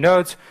 you remove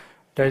nodes.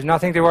 There's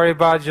nothing to worry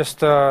about.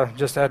 Just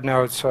add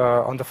nodes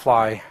on the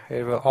fly.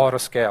 It will auto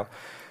scale.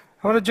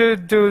 I want to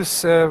do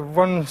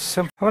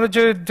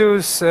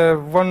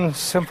one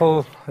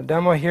simple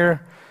demo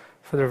here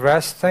for the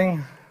REST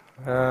thing.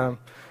 I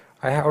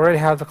already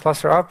have the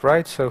cluster up,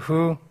 right? So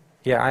who?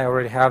 Yeah, I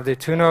already have the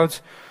 2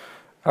 nodes.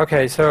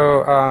 Okay,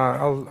 so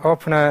I'll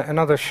open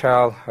another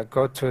shell. I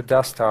go to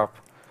desktop,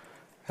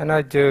 and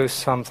I do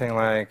something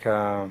like,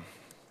 where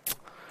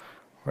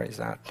is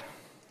that?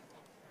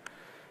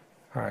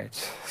 All right,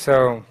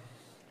 so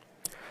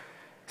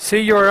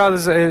CURL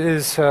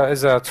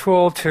is a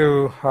tool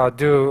to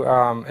do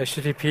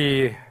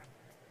HTTP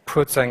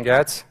puts and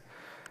gets.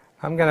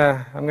 I'm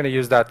gonna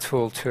use that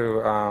tool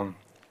to.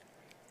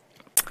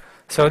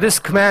 So this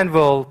command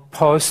will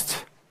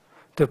post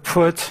the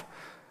put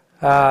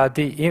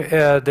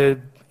the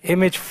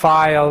image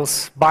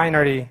files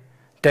binary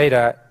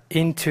data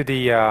into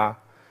the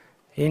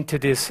into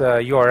this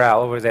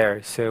URL over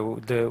there. So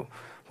the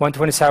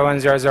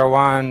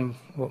 127.0.0.1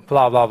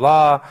 blah blah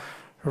blah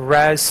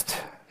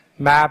rest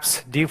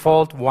maps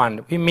default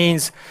 1. It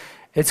means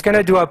it's going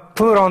to do a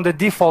put on the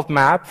default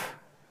map,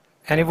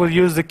 and it will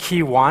use the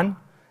key 1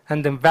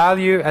 and the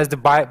value as the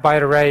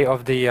byte array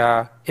of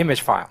the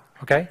image file.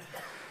 Okay,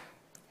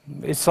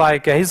 it's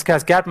like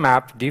Hazelcast get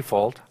map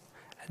default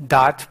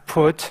dot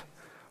put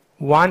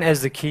 1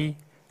 as the key,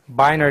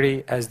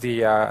 binary as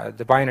the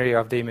binary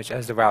of the image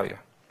as the value.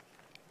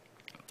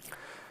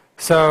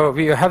 So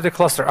we have the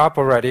cluster up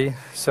already,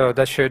 so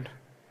that should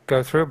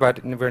go through,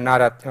 but we're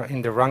not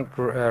in the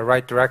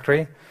right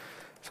directory.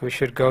 So we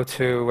should go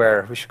to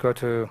where? We should go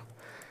to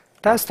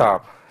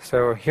desktop.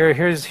 So here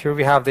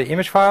we have the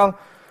image file.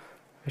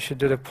 We should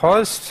do the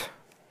post.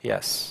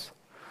 Yes.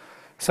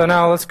 So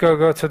now let's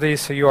go to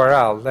this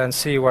URL and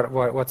see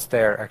what's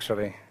there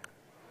actually.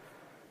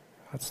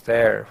 What's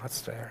there?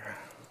 What's there?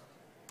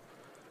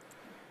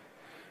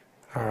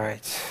 All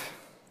right.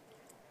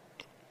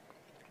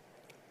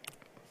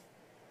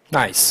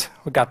 Nice.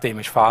 We got the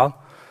image file.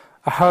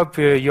 I hope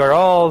you're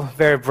all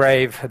very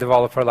brave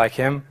developer like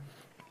him.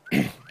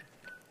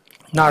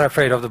 Not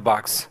afraid of the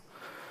bugs.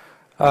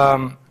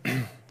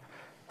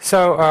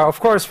 So of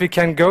course we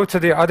can go to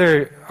the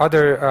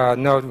other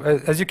node.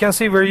 As you can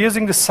see, we're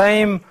using the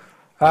same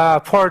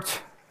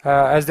port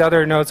as the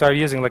other nodes are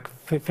using, like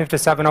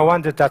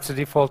 5701, that's the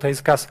default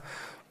Hazelcast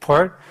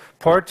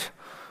port.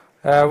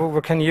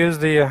 We can use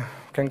the,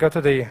 can go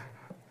to the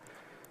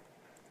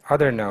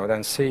other node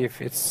and see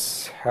if it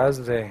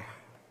has the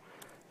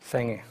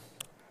thing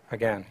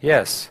again.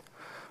 Yes,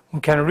 we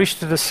can reach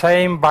to the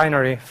same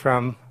binary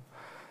from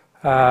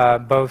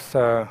both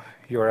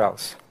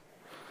URLs.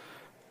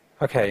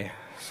 Okay,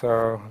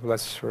 so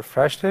let's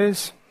refresh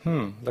this.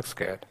 Looks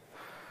good.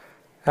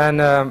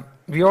 And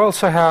we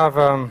also have,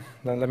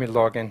 let me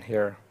log in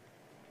here.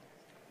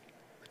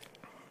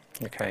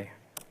 Okay,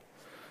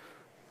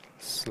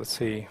 so let's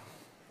see.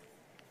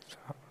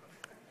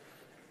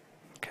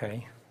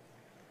 Okay.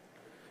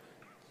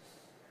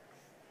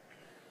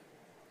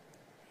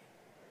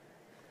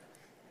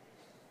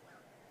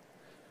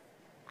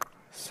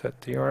 Set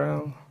the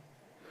URL.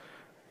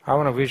 I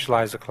want to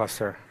visualize the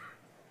cluster.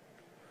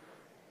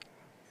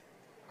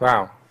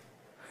 Wow.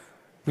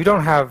 We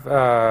don't have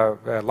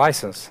a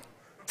license.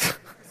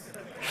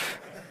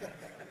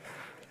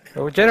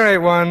 We'll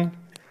generate one.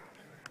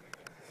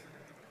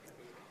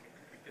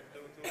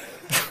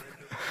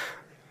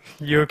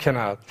 You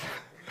cannot.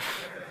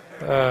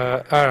 All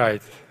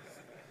right.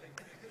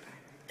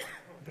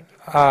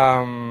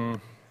 All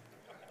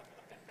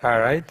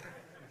right.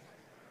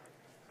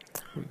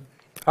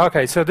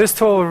 Okay, so this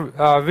tool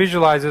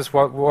visualizes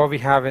what we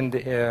have in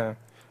the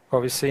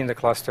what we see in the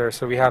cluster.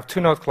 So we have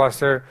 2-node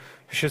cluster.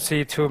 You should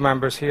see 2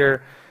 members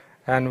here,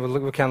 and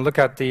we can look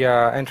at the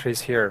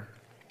entries here.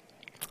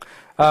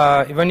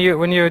 When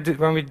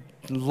we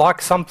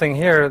lock something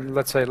here,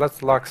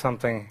 let's lock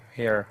something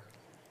here.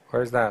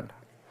 Where's that?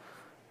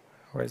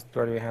 Where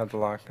do we have the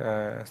lock?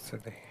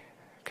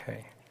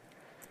 Okay.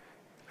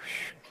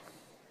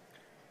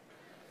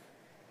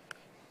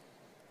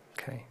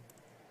 Okay.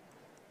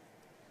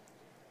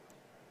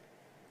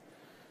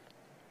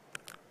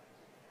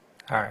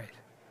 All right.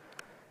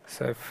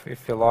 So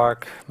if you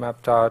lock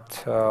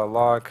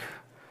map.log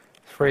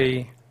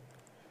 3,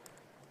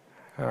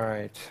 all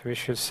right, we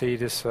should see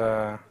this.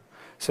 So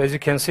as you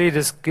can see,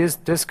 this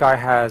guy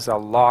has a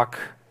lock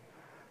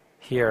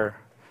here.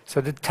 So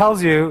it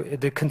tells you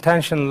the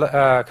contention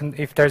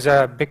if there's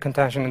a big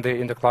contention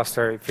in the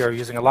cluster. If you're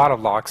using a lot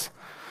of locks,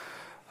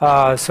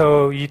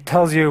 so it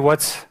tells you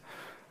what's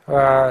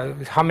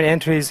how many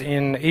entries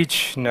in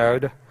each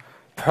node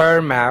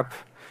per map.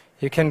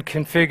 You can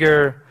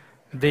configure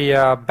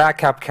the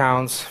backup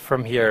counts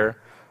from here,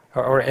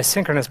 or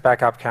asynchronous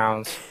backup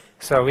counts.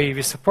 So we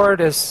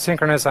support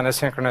synchronous and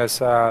asynchronous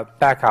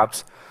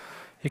backups.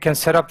 You can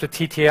set up the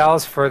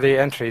TTLs for the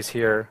entries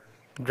here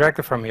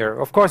directly from here.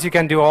 Of course, you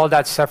can do all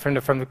that stuff from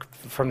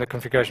the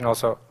configuration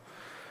also,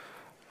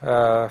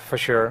 for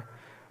sure.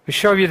 We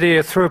show you the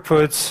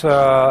throughputs,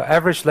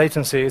 average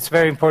latency. It's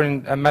very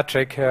important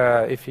metric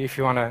if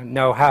you want to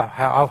know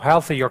how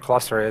healthy your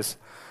cluster is.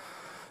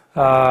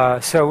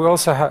 So we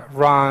also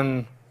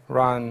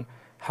run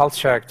health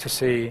check to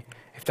see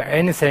if there's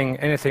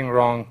anything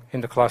wrong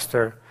in the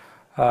cluster.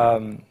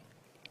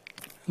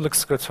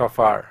 Looks good so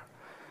far.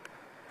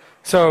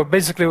 So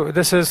basically,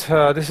 this is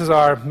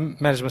our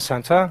management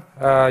center.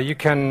 You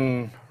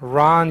can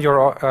run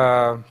your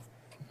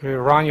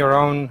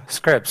own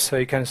scripts. So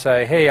you can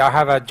say, hey, I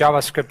have a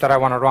JavaScript that I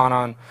want to run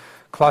on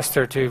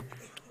cluster to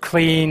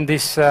clean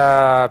these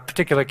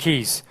particular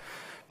keys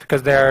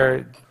because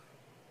they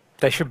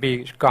should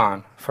be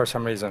gone for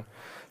some reason.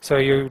 So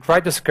you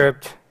write the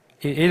script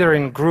either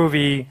in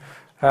Groovy,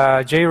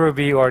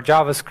 JRuby, or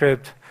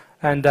JavaScript,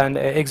 and then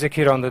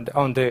execute on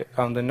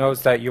the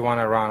nodes that you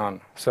want to run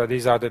on. So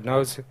these are the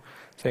nodes.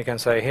 So you can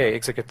say, hey,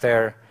 execute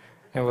there,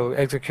 and we'll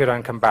execute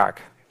and come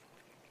back.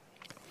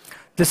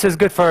 This is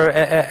good for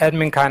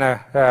admin kind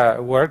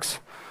of works.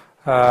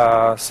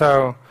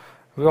 So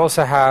we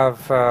also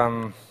have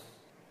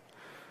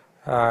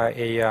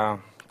a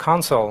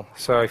console.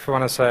 So if you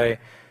want to say,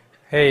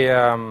 hey,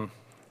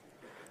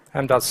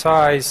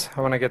 m.size,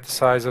 I want to get the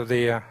size of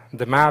the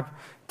map,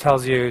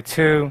 tells you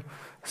 2.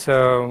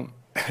 So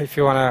if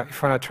you want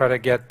to try to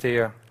get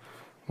the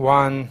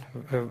 1,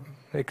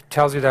 it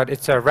tells you that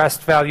it's a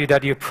rest value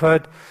that you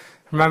put.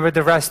 Remember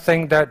the rest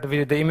thing, that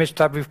the image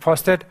that we've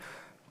posted?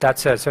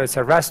 That's it. So it's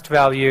a rest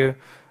value.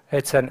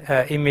 It's an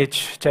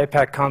image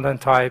JPEG content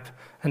type,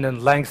 and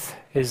then length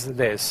is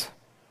this.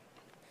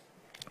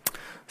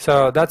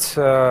 So that's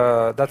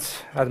a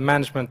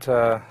management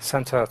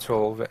center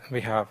tool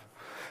we have.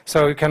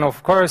 So you can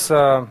of course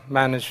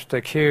manage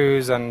the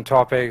queues and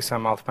topics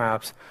and multi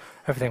maps,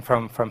 everything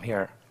from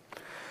here.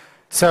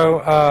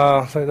 So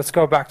let's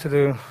go back to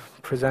the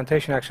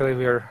presentation. Actually,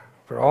 we're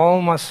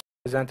almost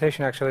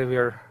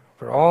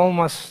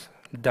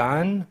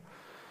done.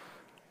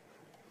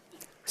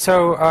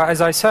 So as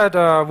I said,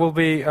 we'll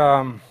be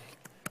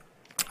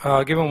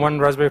given one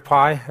Raspberry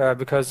Pi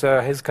because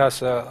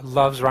Hazelcast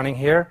loves running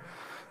here.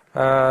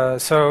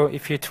 So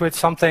if you tweet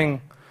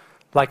something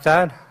like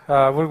that,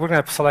 we're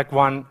going to select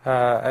one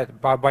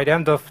by the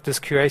end of this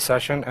QA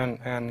session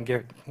and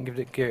give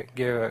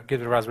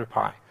the Raspberry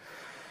Pi.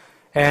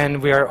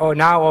 And we are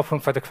now open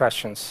for the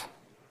questions.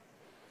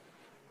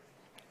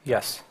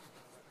 Yes. Is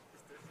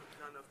this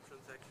a kind of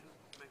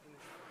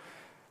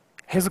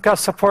Hazelcast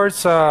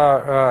supports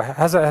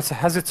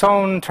has its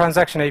own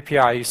transaction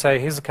API. You say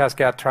Hazelcast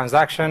get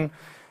transaction,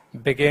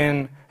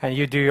 begin, and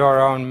you do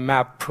your own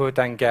map put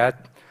and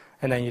get,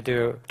 and then you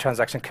do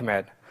transaction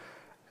commit.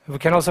 We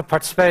can also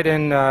participate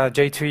in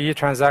J2E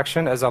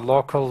transaction as a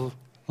local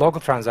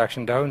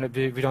transaction, though.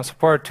 We don't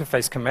support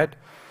two-phase commit.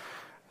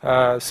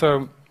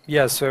 So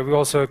yes, we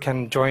also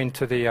can join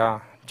to the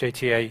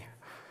JTA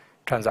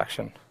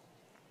transaction.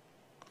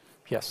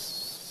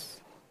 Yes.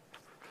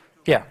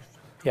 Yeah.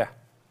 Yeah.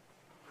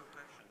 Two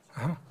questions.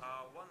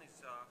 One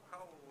is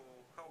how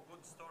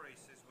good stories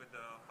is with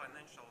the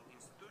financial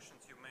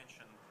institutions you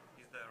mentioned.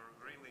 Is there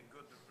really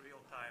good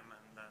real time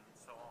and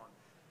so on?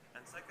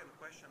 And second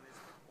question is,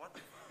 what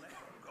if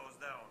network goes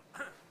down?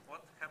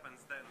 What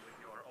happens then with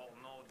your all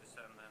nodes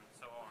and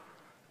so on?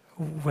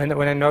 When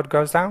a node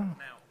goes down?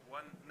 Now,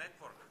 when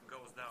network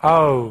goes down,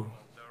 Oh.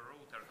 the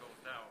router goes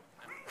down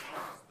and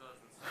Linux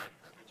doesn't say.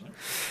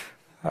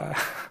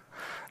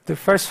 The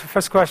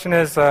first question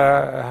is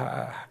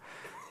how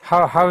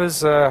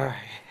is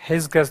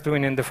Hazelcast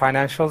doing in the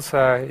financials?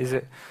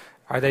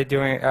 Are they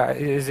doing?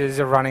 Is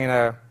it running in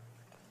a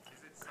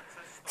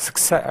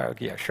success?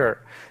 Yeah, sure.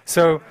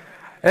 So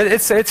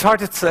it's hard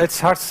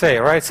to say,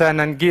 right? So, and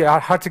then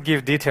hard to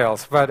give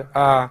details. But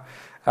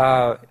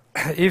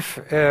if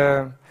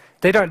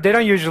they don't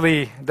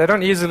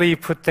easily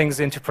put things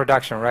into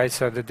production, right?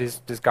 So that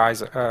these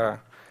guys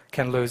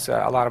can lose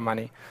a lot of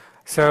money.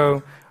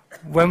 So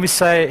when we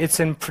say it's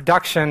in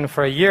production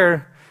for a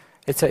year,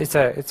 it's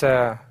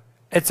a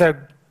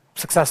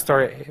success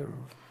story.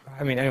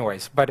 I mean,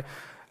 anyways, but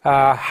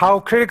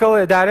how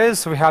critical that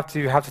is, we have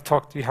to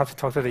talk to the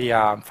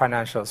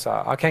financials.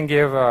 I can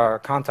give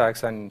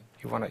context, and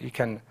you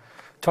can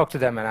talk to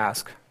them and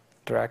ask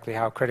directly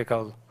how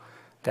critical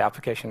the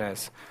application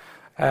is.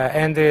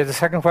 And the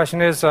second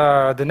question is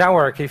the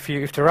network. If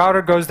the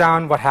router goes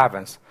down, what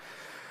happens?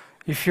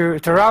 If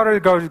the router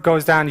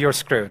goes down, you're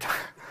screwed.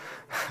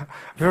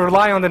 We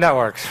rely on the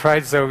networks,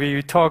 right? So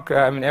we talk.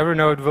 I mean, every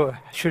node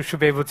should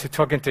be able to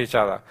talk into each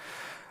other.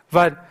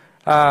 But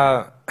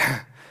if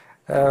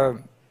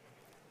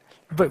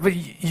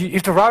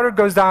the router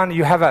goes down,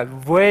 you have a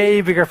way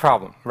bigger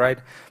problem, right?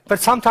 But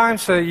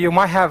sometimes you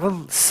might have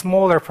little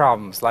smaller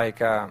problems, like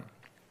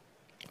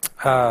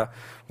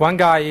one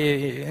guy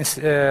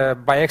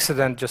by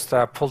accident just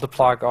pulled the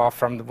plug off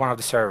from one of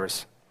the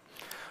servers,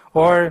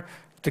 or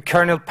the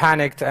kernel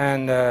panicked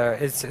and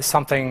it's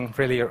something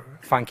really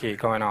funky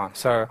going on.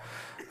 So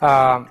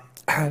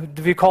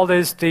we call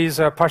these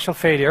partial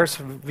failures,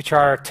 which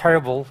are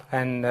terrible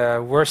and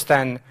worse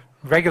than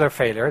regular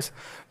failures.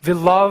 We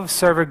love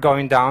server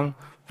going down.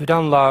 We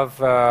don't love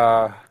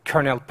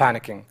kernel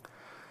panicking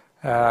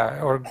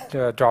or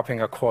dropping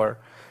a core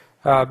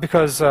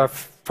because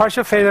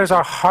partial failures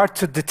are hard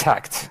to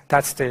detect.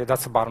 That's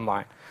the bottom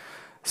line.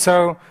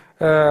 So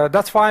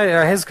that's why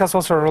Hazelcast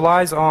also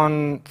relies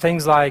on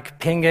things like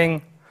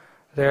pinging,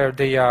 the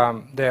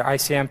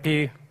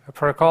ICMP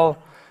protocol,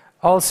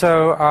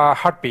 also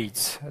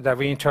heartbeats that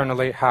we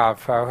internally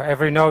have.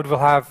 Every node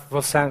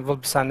will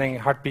be sending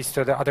heartbeats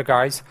to the other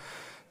guys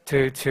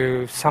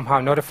to somehow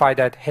notify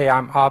that, hey,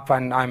 I'm up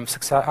and I'm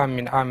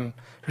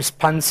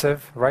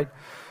responsive, right?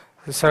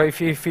 So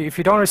if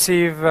you don't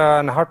receive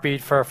a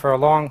heartbeat for a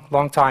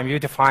long time, you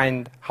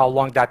define how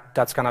long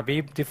that's going to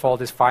be.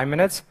 Default is 5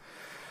 minutes.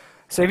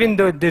 So even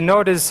though the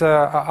node is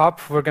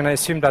up, we're going to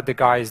assume that the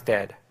guy is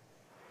dead.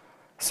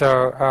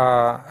 So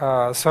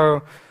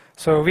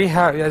we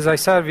have, as I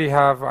said, we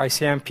have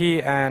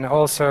ICMP and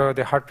also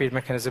the heartbeat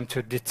mechanism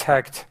to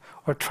detect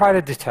or try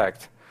to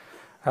detect.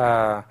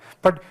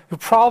 But you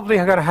probably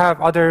are going to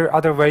have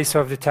other ways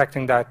of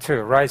detecting that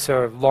too, right?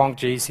 So long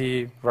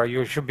GC, where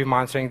you should be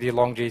monitoring the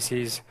long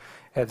GCs.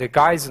 The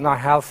guy is not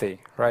healthy,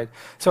 right?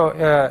 So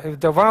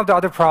one of the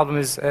other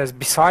problems is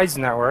besides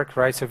network,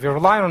 right? So we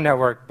rely on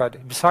network,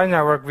 but besides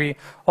network, we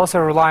also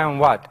rely on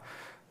what?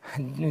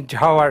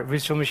 How our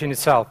virtual machine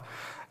itself.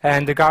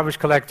 And the garbage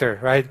collector,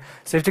 right?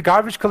 So if the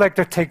garbage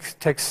collector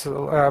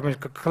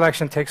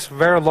collection takes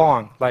very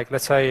long, like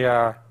let's say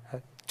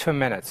 2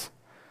 minutes,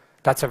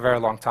 that's a very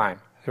long time,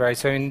 right?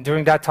 So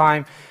during that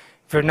time,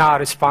 we're not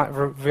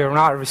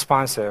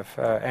responsive,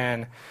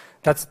 and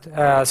that's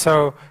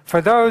so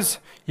for those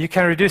you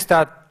can reduce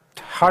that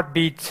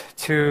heartbeat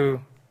to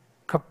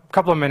a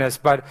couple of minutes,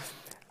 but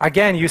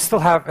again, you still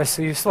have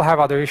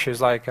other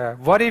issues like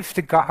what if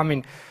the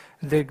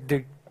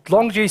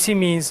long GC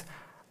means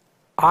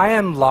I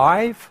am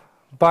live,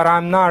 but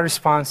I'm not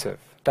responsive.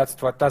 That's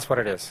what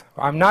it is.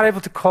 I'm not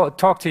able to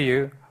talk to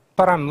you,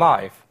 but I'm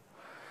live.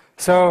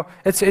 So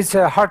it's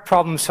a hard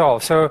problem to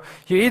solve. So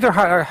you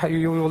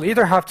will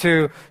either have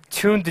to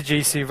tune the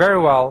GC very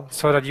well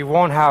so that you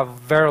won't have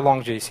very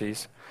long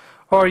GCs,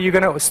 or you're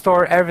going to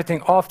store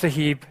everything off the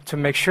heap to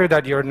make sure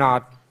that you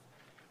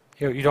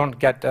don't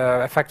get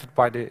affected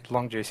by the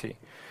long GC.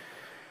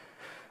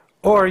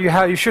 Or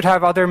you should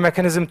have other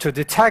mechanism to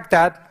detect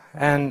that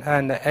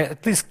and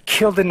at least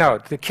kill the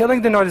node.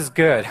 Killing the node is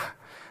good,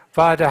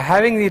 but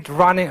having it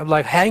running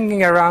like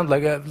hanging around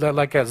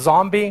like a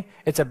zombie,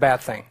 it's a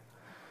bad thing.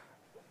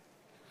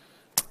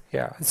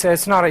 Yeah,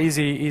 it's not an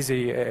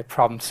easy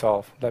problem to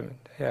solve.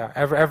 Yeah,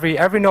 every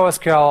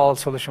NoSQL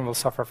solution will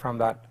suffer from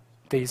that.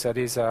 These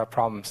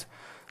problems,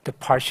 the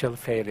partial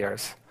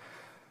failures.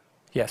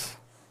 Yes.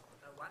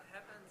 What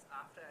happens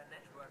after a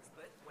network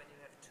split when you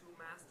have two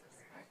masters?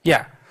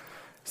 Yeah.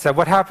 So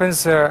what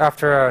happens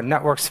after a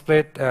network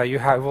split?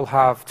 Will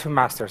have two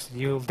masters.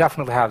 You'll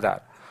definitely have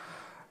that.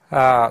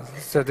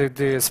 So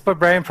the split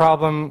brain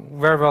problem,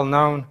 very well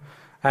known,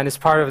 and it's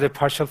part of the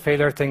partial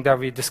failure thing that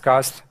we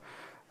discussed.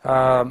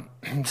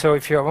 So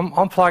if you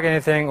unplug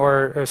anything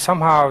or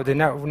somehow the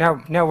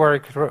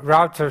network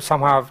router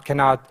somehow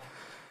cannot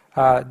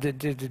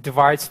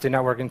divides the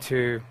network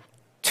into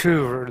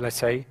two, let's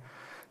say,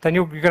 then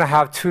you're going to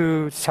have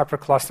two separate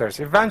clusters.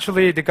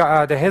 Eventually, the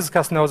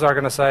Hazelcast nodes are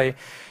going to say,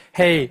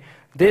 hey,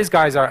 these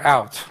guys are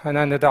out. And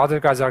then the other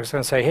guys are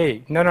going to say,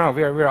 hey, no,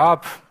 we're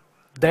up.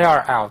 They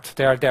are out.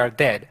 They are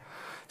dead.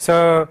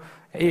 So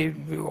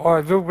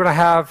we're going to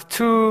have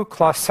two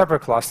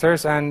separate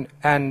clusters, and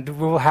we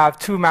will have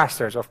two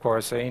masters, of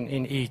course,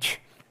 in each.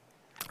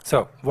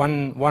 So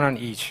one on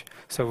each.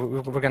 So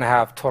we're going to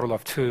have a total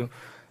of two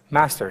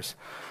masters.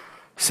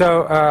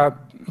 So,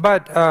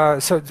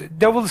 so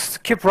they will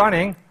keep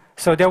running.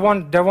 So they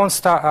won't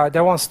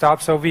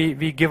stop. So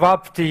we give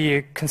up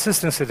the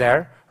consistency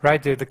there,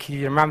 right? The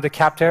key. Remember the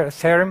cap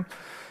theorem.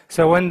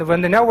 So when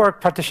the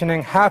network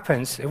partitioning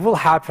happens, it will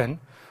happen,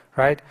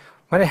 right?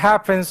 When it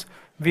happens,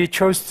 we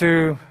chose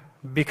to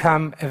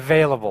become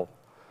available,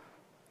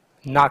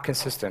 not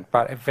consistent,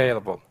 but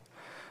available.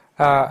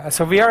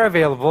 So we are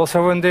available.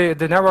 So when the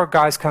network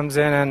guys comes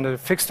in and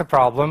fix the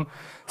problem,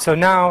 so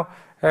now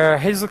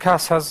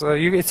Hazelcast has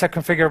it's a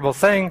configurable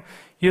thing.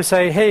 You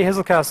say, hey,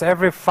 Hazelcast,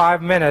 every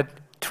 5 minutes,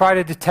 try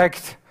to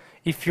detect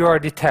if you are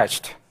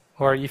detached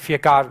or if you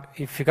got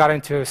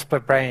into a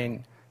split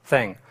brain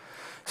thing.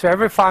 So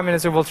every 5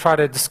 minutes, it will try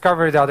to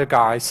discover the other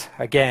guys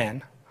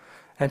again,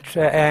 and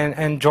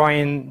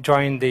join to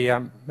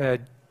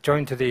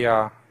the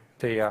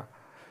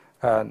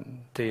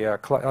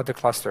other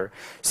cluster.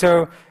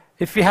 So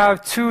if we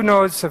have two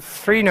nodes of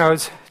 3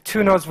 nodes,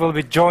 2 nodes will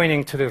be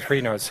joining to the 3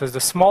 nodes. So the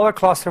smaller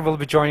cluster will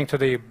be joining to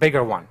the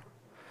bigger one,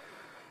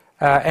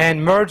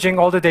 and merging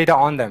all the data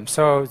on them.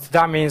 So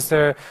that means,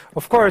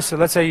 of course,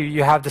 let's say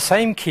you have the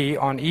same key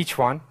on each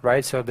one,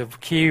 right? So the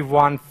key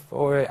one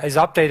is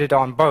updated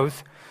on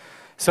both.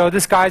 So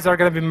these guys are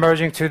going to be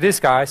merging to these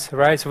guys,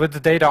 right? So with the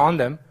data on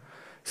them.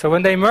 So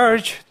when they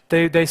merge,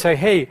 they say,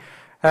 hey,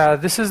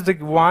 this is the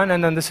one,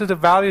 and then this is the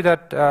value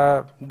that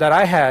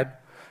I had.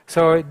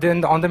 So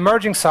then on the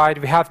merging side,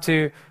 we have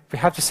to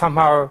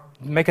somehow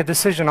make a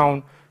decision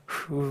on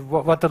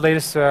what the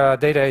latest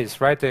data is,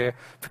 right?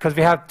 Because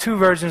we have 2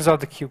 versions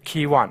of the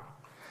key one.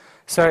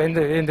 So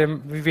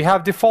we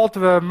have default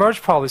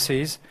merge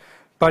policies,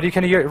 but you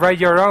can write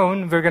your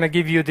own. We're going to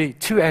give you the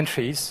 2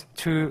 entries,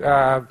 2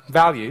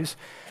 values,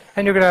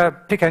 and you're going to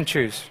pick and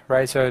choose,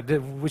 right? So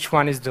which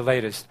one is the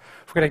latest?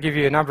 We're going to give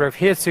you a number of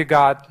hits you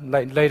got,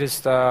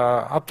 latest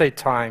update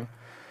time,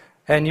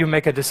 and you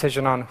make a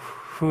decision on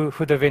who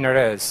the winner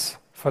is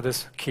for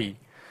this key.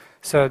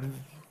 So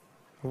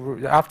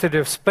after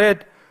the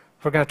split,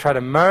 we're going to try to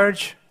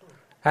merge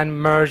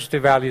and merge the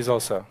values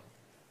also.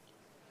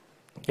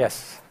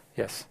 Yes,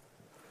 yes.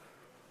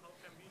 How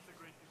can we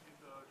integrate it with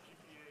the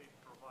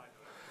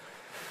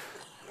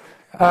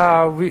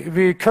GPA provider?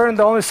 We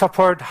currently only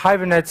support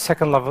Hibernate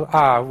second level.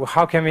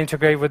 How can we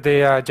integrate with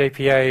the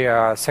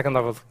JPA second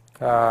level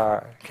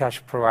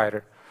cache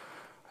provider?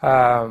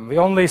 We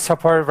only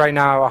support right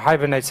now a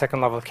Hibernate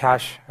second level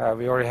cache.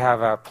 We already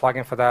have a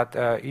plugin for that.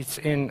 It's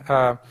in.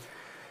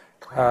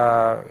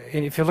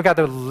 If you look at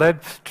the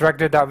lib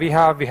directory that we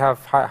have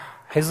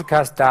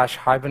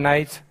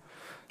Hazelcast-Hibernate.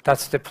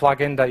 That's the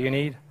plugin that you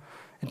need.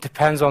 It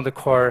depends on the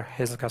core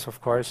Hazelcast,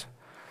 of course.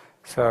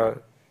 So,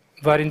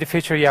 but in the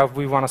future, yeah,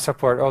 we want to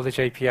support all the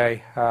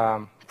JPA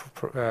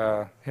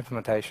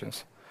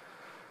implementations.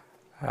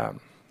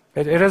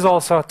 It is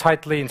also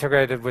tightly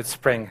integrated with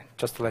Spring,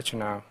 just to let you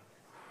know.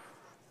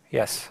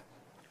 Yes.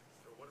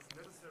 So what is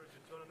necessary to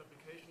turn an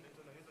application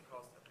into a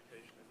Hazelcast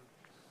application? Is it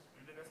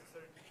really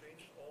necessary to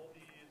change all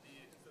the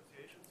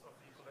instantiations of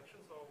the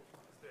collections, or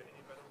is there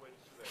any better way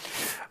to do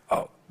that?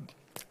 Oh,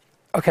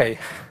 okay.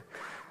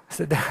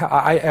 So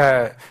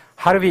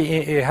how do we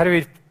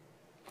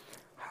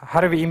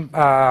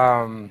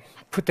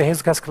put the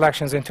Hazelcast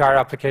collections into our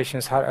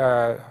applications?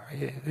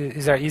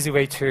 Is there an easy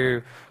way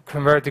to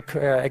convert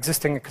the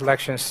existing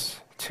collections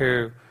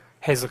to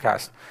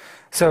Hazelcast?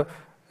 So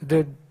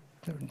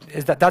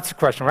that's the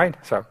question, right?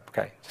 So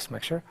okay, just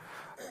make sure.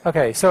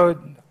 Okay, so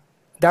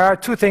there are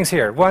 2 things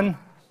here. One,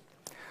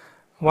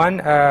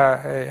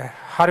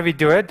 how do we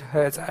do it?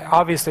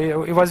 Obviously,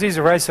 it was easy,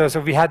 right? So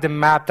we had the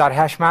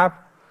map.hash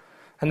map,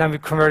 and then we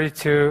converted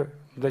to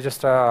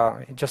just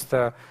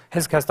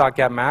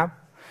Hazelcast.get map.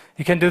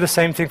 You can do the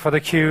same thing for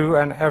the queue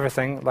and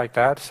everything like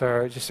that.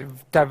 So just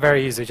that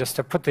very easy, just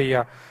to put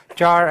the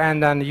jar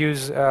and then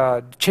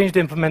change the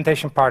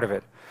implementation part of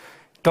it.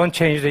 Don't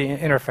change the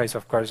interface,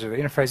 of course. The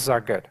interfaces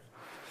are good.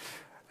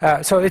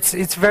 So it's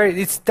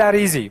that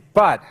easy.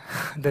 But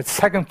the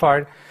second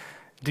part,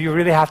 do you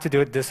really have to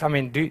do this? I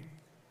mean,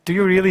 do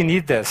you really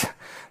need this?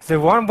 The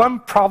one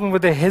problem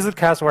with the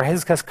Hazelcast or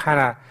Hazelcast kind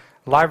of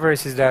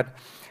libraries is that,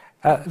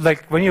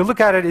 like when you look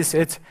at it,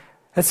 it's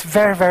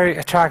very, very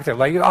attractive.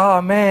 Like,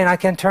 oh man, I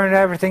can turn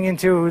everything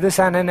into this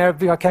and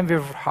I can be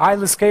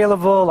highly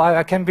scalable.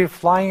 I can be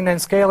flying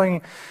and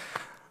scaling.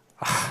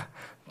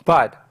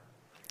 But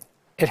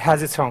it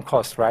has its own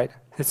cost, right?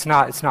 It's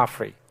not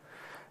free.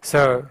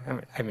 So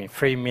I mean,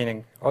 free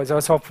meaning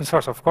it's open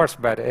source, of course,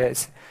 but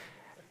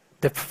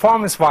the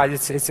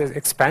performance-wise, it's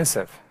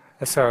expensive.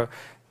 So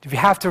we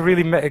have to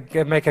really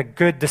make a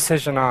good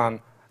decision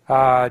on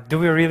do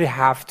we really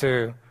have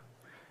to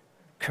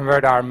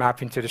convert our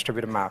map into a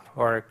distributed map,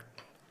 or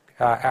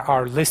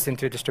our list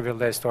into a distributed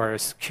list, or a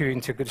queue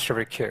into a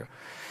distributed queue.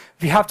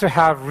 We have to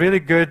have really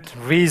good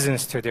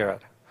reasons to do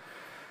it.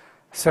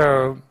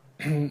 So,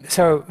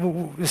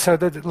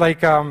 that,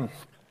 like,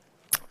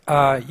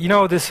 you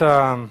know, this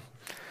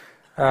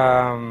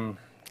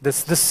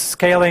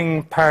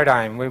scaling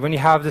paradigm, when you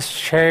have this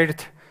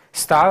shared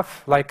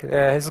stuff, like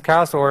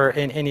Hazelcast or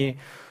in any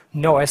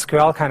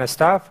NoSQL kind of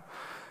stuff.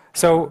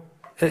 So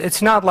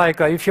it's not like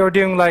if you're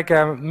doing like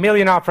a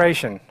million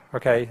operation,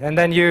 okay, and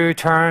then you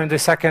turn the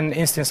second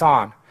instance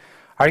on.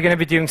 Are you going to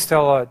be doing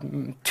still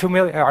 2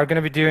 million? Are you going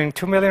to be doing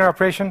 2 million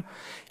operation?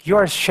 You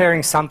are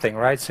sharing something,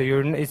 right? So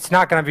it's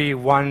not going to be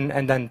 1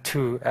 and then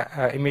 2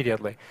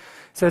 immediately.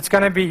 So it's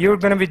going to be, you're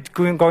going to be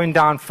going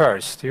down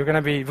first. You're going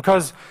to be,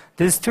 because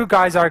these two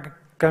guys are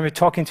going to be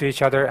talking to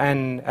each other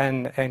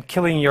and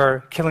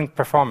killing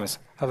performance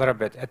a little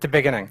bit at the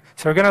beginning.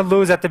 So you're going to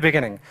lose at the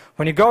beginning.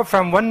 When you go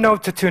from 1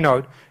 node to 2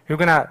 node,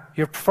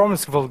 your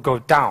performance will go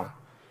down,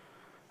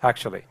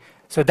 actually.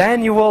 So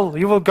then you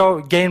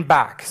will gain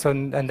back. So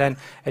and then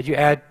you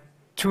add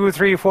 2,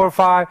 3, 4,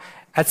 5.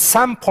 At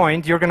some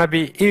point, you're going to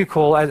be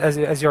equal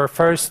as your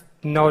first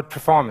node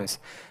performance.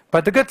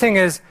 But the good thing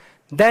is,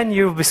 then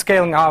you'll be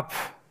scaling up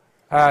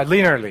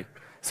linearly.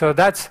 So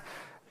that's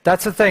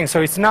the thing.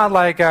 So it's not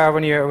like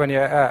when you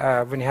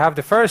have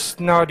the first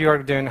node,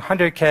 you're doing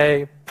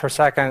 100K per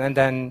second, and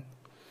then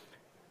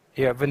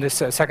when the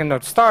second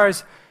node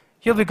starts,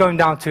 you'll be going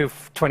down to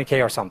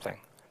 20K or something,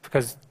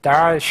 because there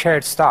are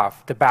shared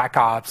stuff, the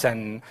backups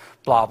and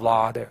blah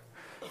blah.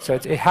 So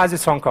it has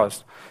its own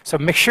cost. So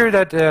make sure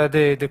that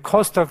the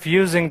cost of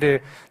using the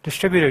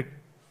distributed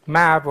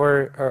map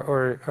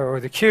or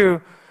the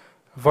queue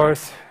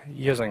worth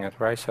using it,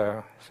 right?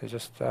 So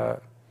just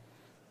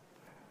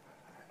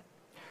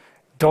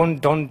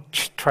don't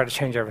try to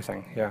change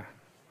everything. Yeah.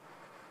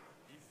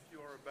 If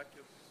you're a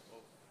backup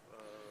of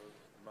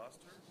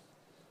master,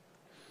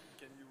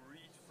 can you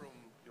read from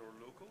your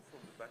local,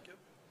 from the backup,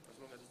 as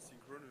long as it's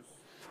synchronous?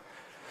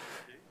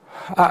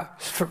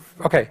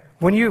 Okay.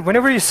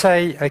 Whenever you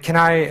say, "Can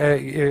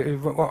I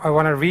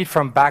want to read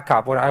from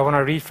backup," or "I want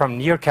to read from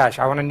near cache,"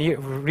 "I want to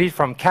read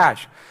from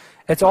cache,"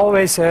 it's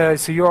always so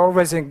you're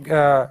always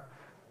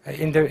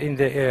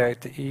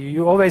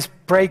you always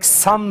break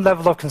some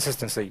level of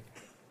consistency,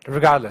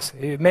 regardless.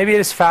 Maybe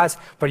it's fast,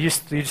 but you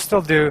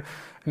still do.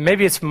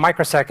 Maybe it's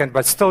microsecond,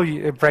 but still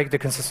you break the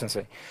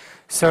consistency.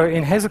 So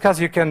in Hazelcast,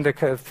 you can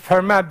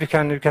per map you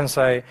can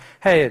say,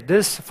 hey,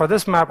 for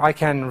this map I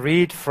can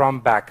read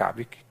from backup.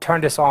 You turn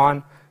this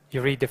on,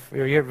 you read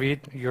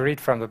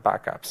from the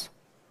backups.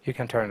 You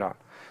can turn it on,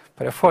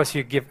 but of course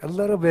you give a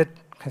little bit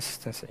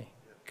consistency.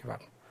 Give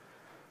up.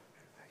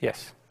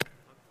 Yes.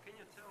 Can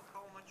you tell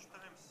how much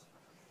times,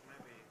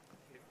 maybe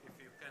if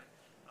you can,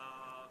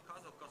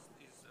 Hazelcast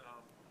is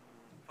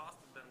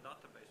faster than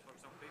database? For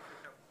example, if you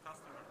have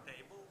customer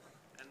table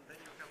and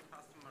then you have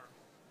customer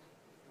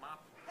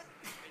map,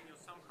 can you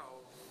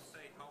somehow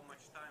say how much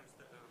times,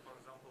 for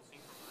example,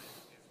 synchronize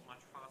is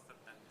much faster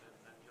than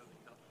using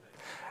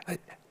database?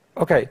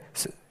 Okay.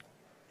 So,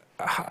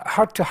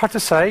 hard to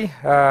say,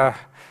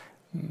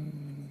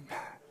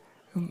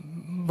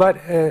 but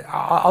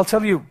I'll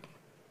tell you.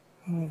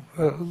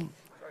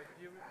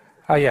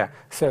 Yeah.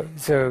 So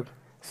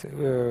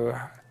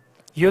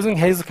using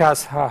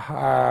Hazelcast,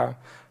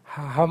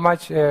 how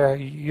much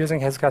using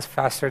Hazelcast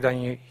faster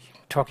than you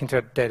talking to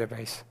a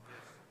database,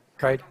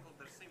 right?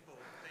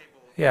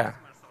 Yeah.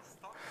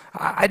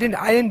 I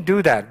didn't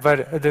do that,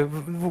 but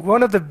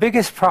one of the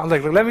biggest problems.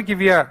 Like, let me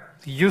give you a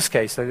use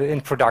case in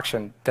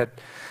production.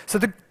 So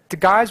the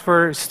guys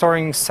were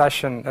storing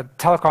session, a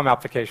telecom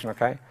application.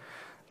 Okay,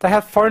 they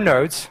had 4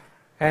 nodes.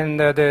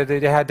 And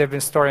they've been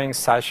storing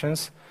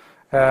sessions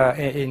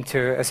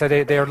into. So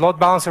their load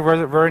balancer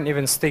weren't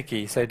even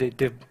sticky. So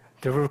the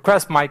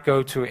request might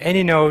go to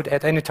any node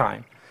at any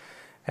time,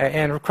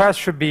 and requests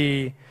should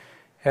be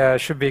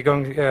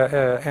going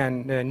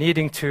and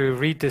needing to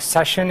read the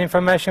session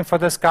information for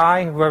this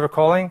guy, whoever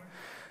calling,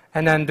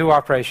 and then do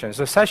operations.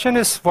 The session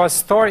was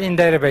stored in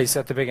database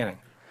at the beginning.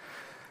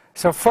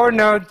 So 4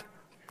 node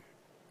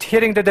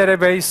hitting the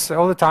database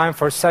all the time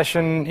for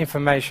session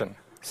information.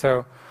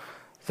 So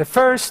the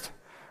first,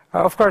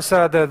 of course,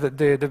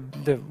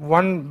 the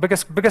one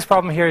biggest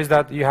problem here is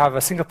that you have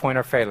a single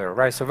pointer failure,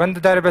 right? So when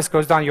the database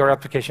goes down, your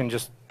application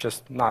just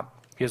not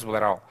usable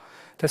at all.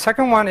 The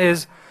second one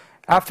is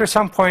after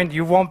some point,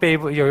 you won't be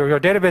able, your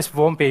database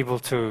won't be able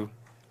to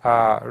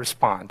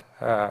respond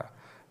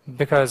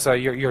because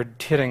you're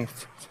hitting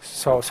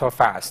so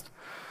fast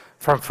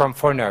from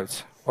 4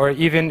 nodes. Or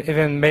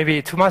even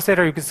maybe 2 months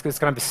later, it's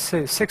going to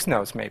be 6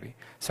 nodes maybe.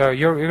 So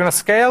you're going to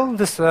scale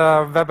this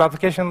web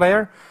application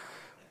layer,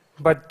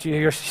 but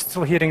you're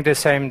still hitting the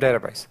same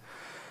database.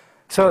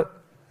 So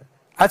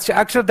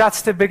actually,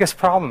 that's the biggest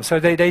problem. So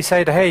they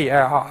said, hey,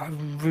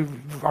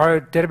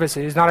 our database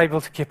is not able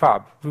to keep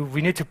up.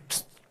 We need to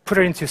put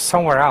it into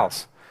somewhere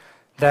else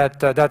that's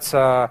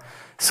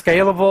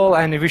scalable,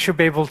 and we should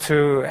be able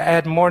to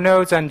add more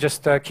nodes and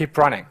just keep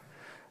running.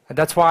 And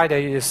that's why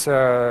they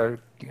stored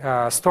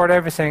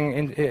everything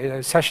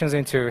in sessions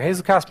into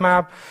Hazelcast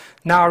map.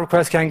 Now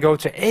requests can go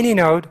to any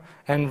node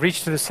and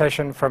reach to the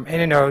session from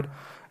any node,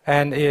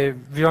 and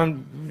we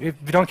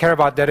don't care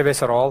about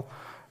database at all.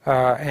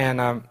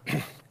 And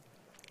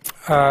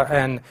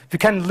we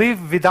can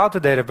live without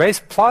the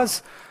database.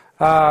 Plus,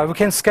 we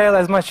can scale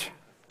as much.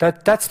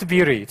 That's the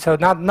beauty. So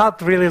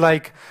not really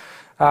like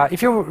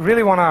if you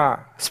really want to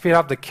speed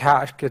up the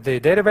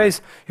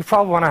database, you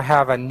probably want to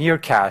have a near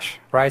cache,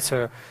 right?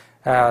 So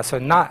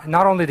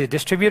not only the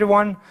distributed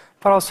one,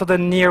 but also the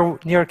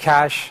near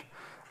cache,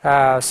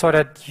 so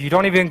that you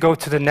don't even go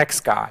to the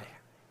next guy,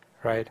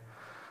 right?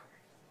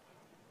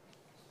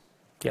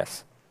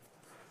 Yes.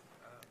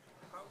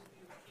 How do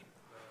you keep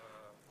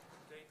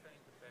data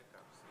in the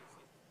backups? Is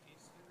it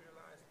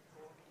deserialized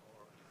form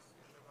or is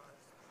serialized?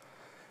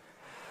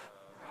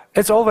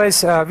 It's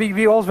always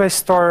we always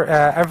store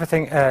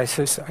everything.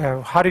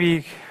 How do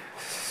we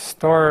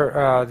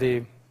store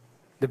the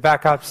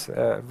backups?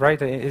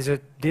 Right? Is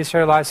it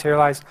deserialized,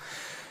 serialized?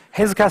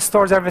 Hazelcast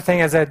stores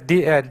everything as a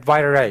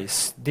byte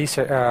arrays.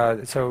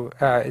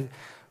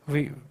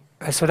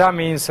 So that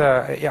means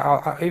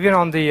even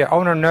on the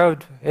owner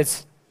node,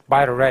 it's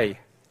byte array.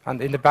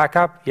 And in the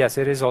backup, yes,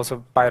 it is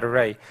also byte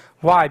array.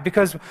 Why?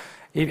 Because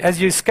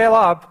as you scale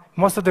up,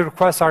 most of the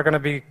requests are going to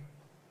be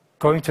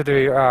going to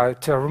the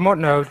to a remote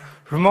node.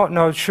 Remote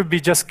node should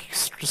be just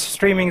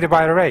streaming the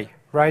byte array,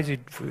 right?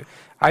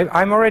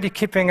 I'm already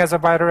keeping as a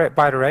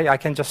byte array. I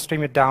can just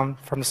stream it down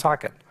from the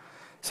socket.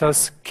 So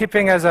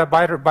keeping as a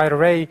byte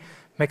array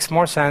makes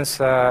more sense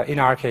in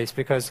our case,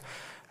 because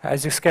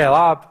as you scale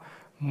up,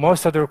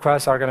 most of the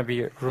requests are going to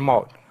be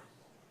remote.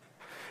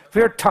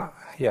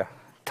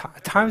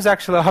 Time's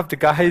actually up. The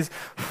guy is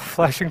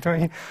flashing to me.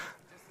 Just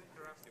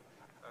interrupting.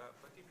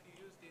 But if you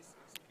use this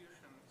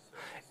execution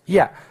service,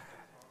 Yeah.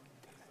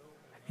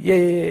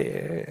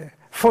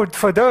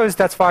 For those,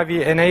 that's why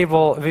we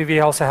enable. We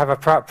also have a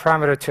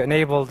parameter to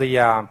enable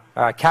the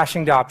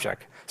caching the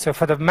object. So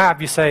for the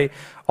map, you say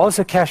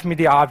also cache me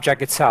the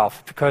object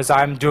itself, because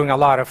I'm doing a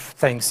lot of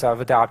things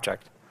with the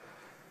object.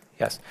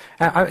 Yes,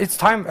 and it's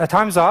time.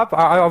 Time's up.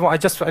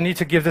 I need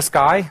to give this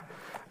guy,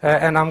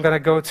 and I'm going to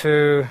go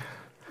to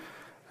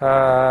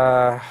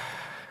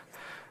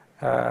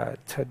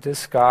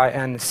this guy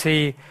and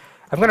see.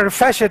 I'm going to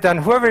refresh it, and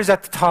whoever is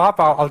at the top,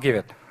 I'll give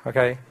it.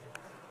 Okay.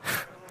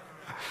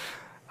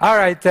 All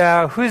right.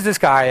 Who's this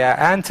guy?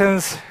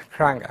 Antons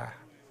Kranga.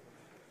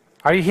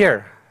 Are you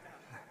here?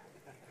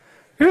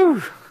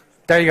 Whew.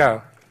 There you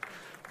go.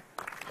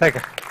 Take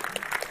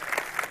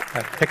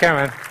care,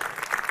 man.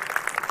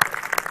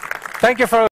 Thank you for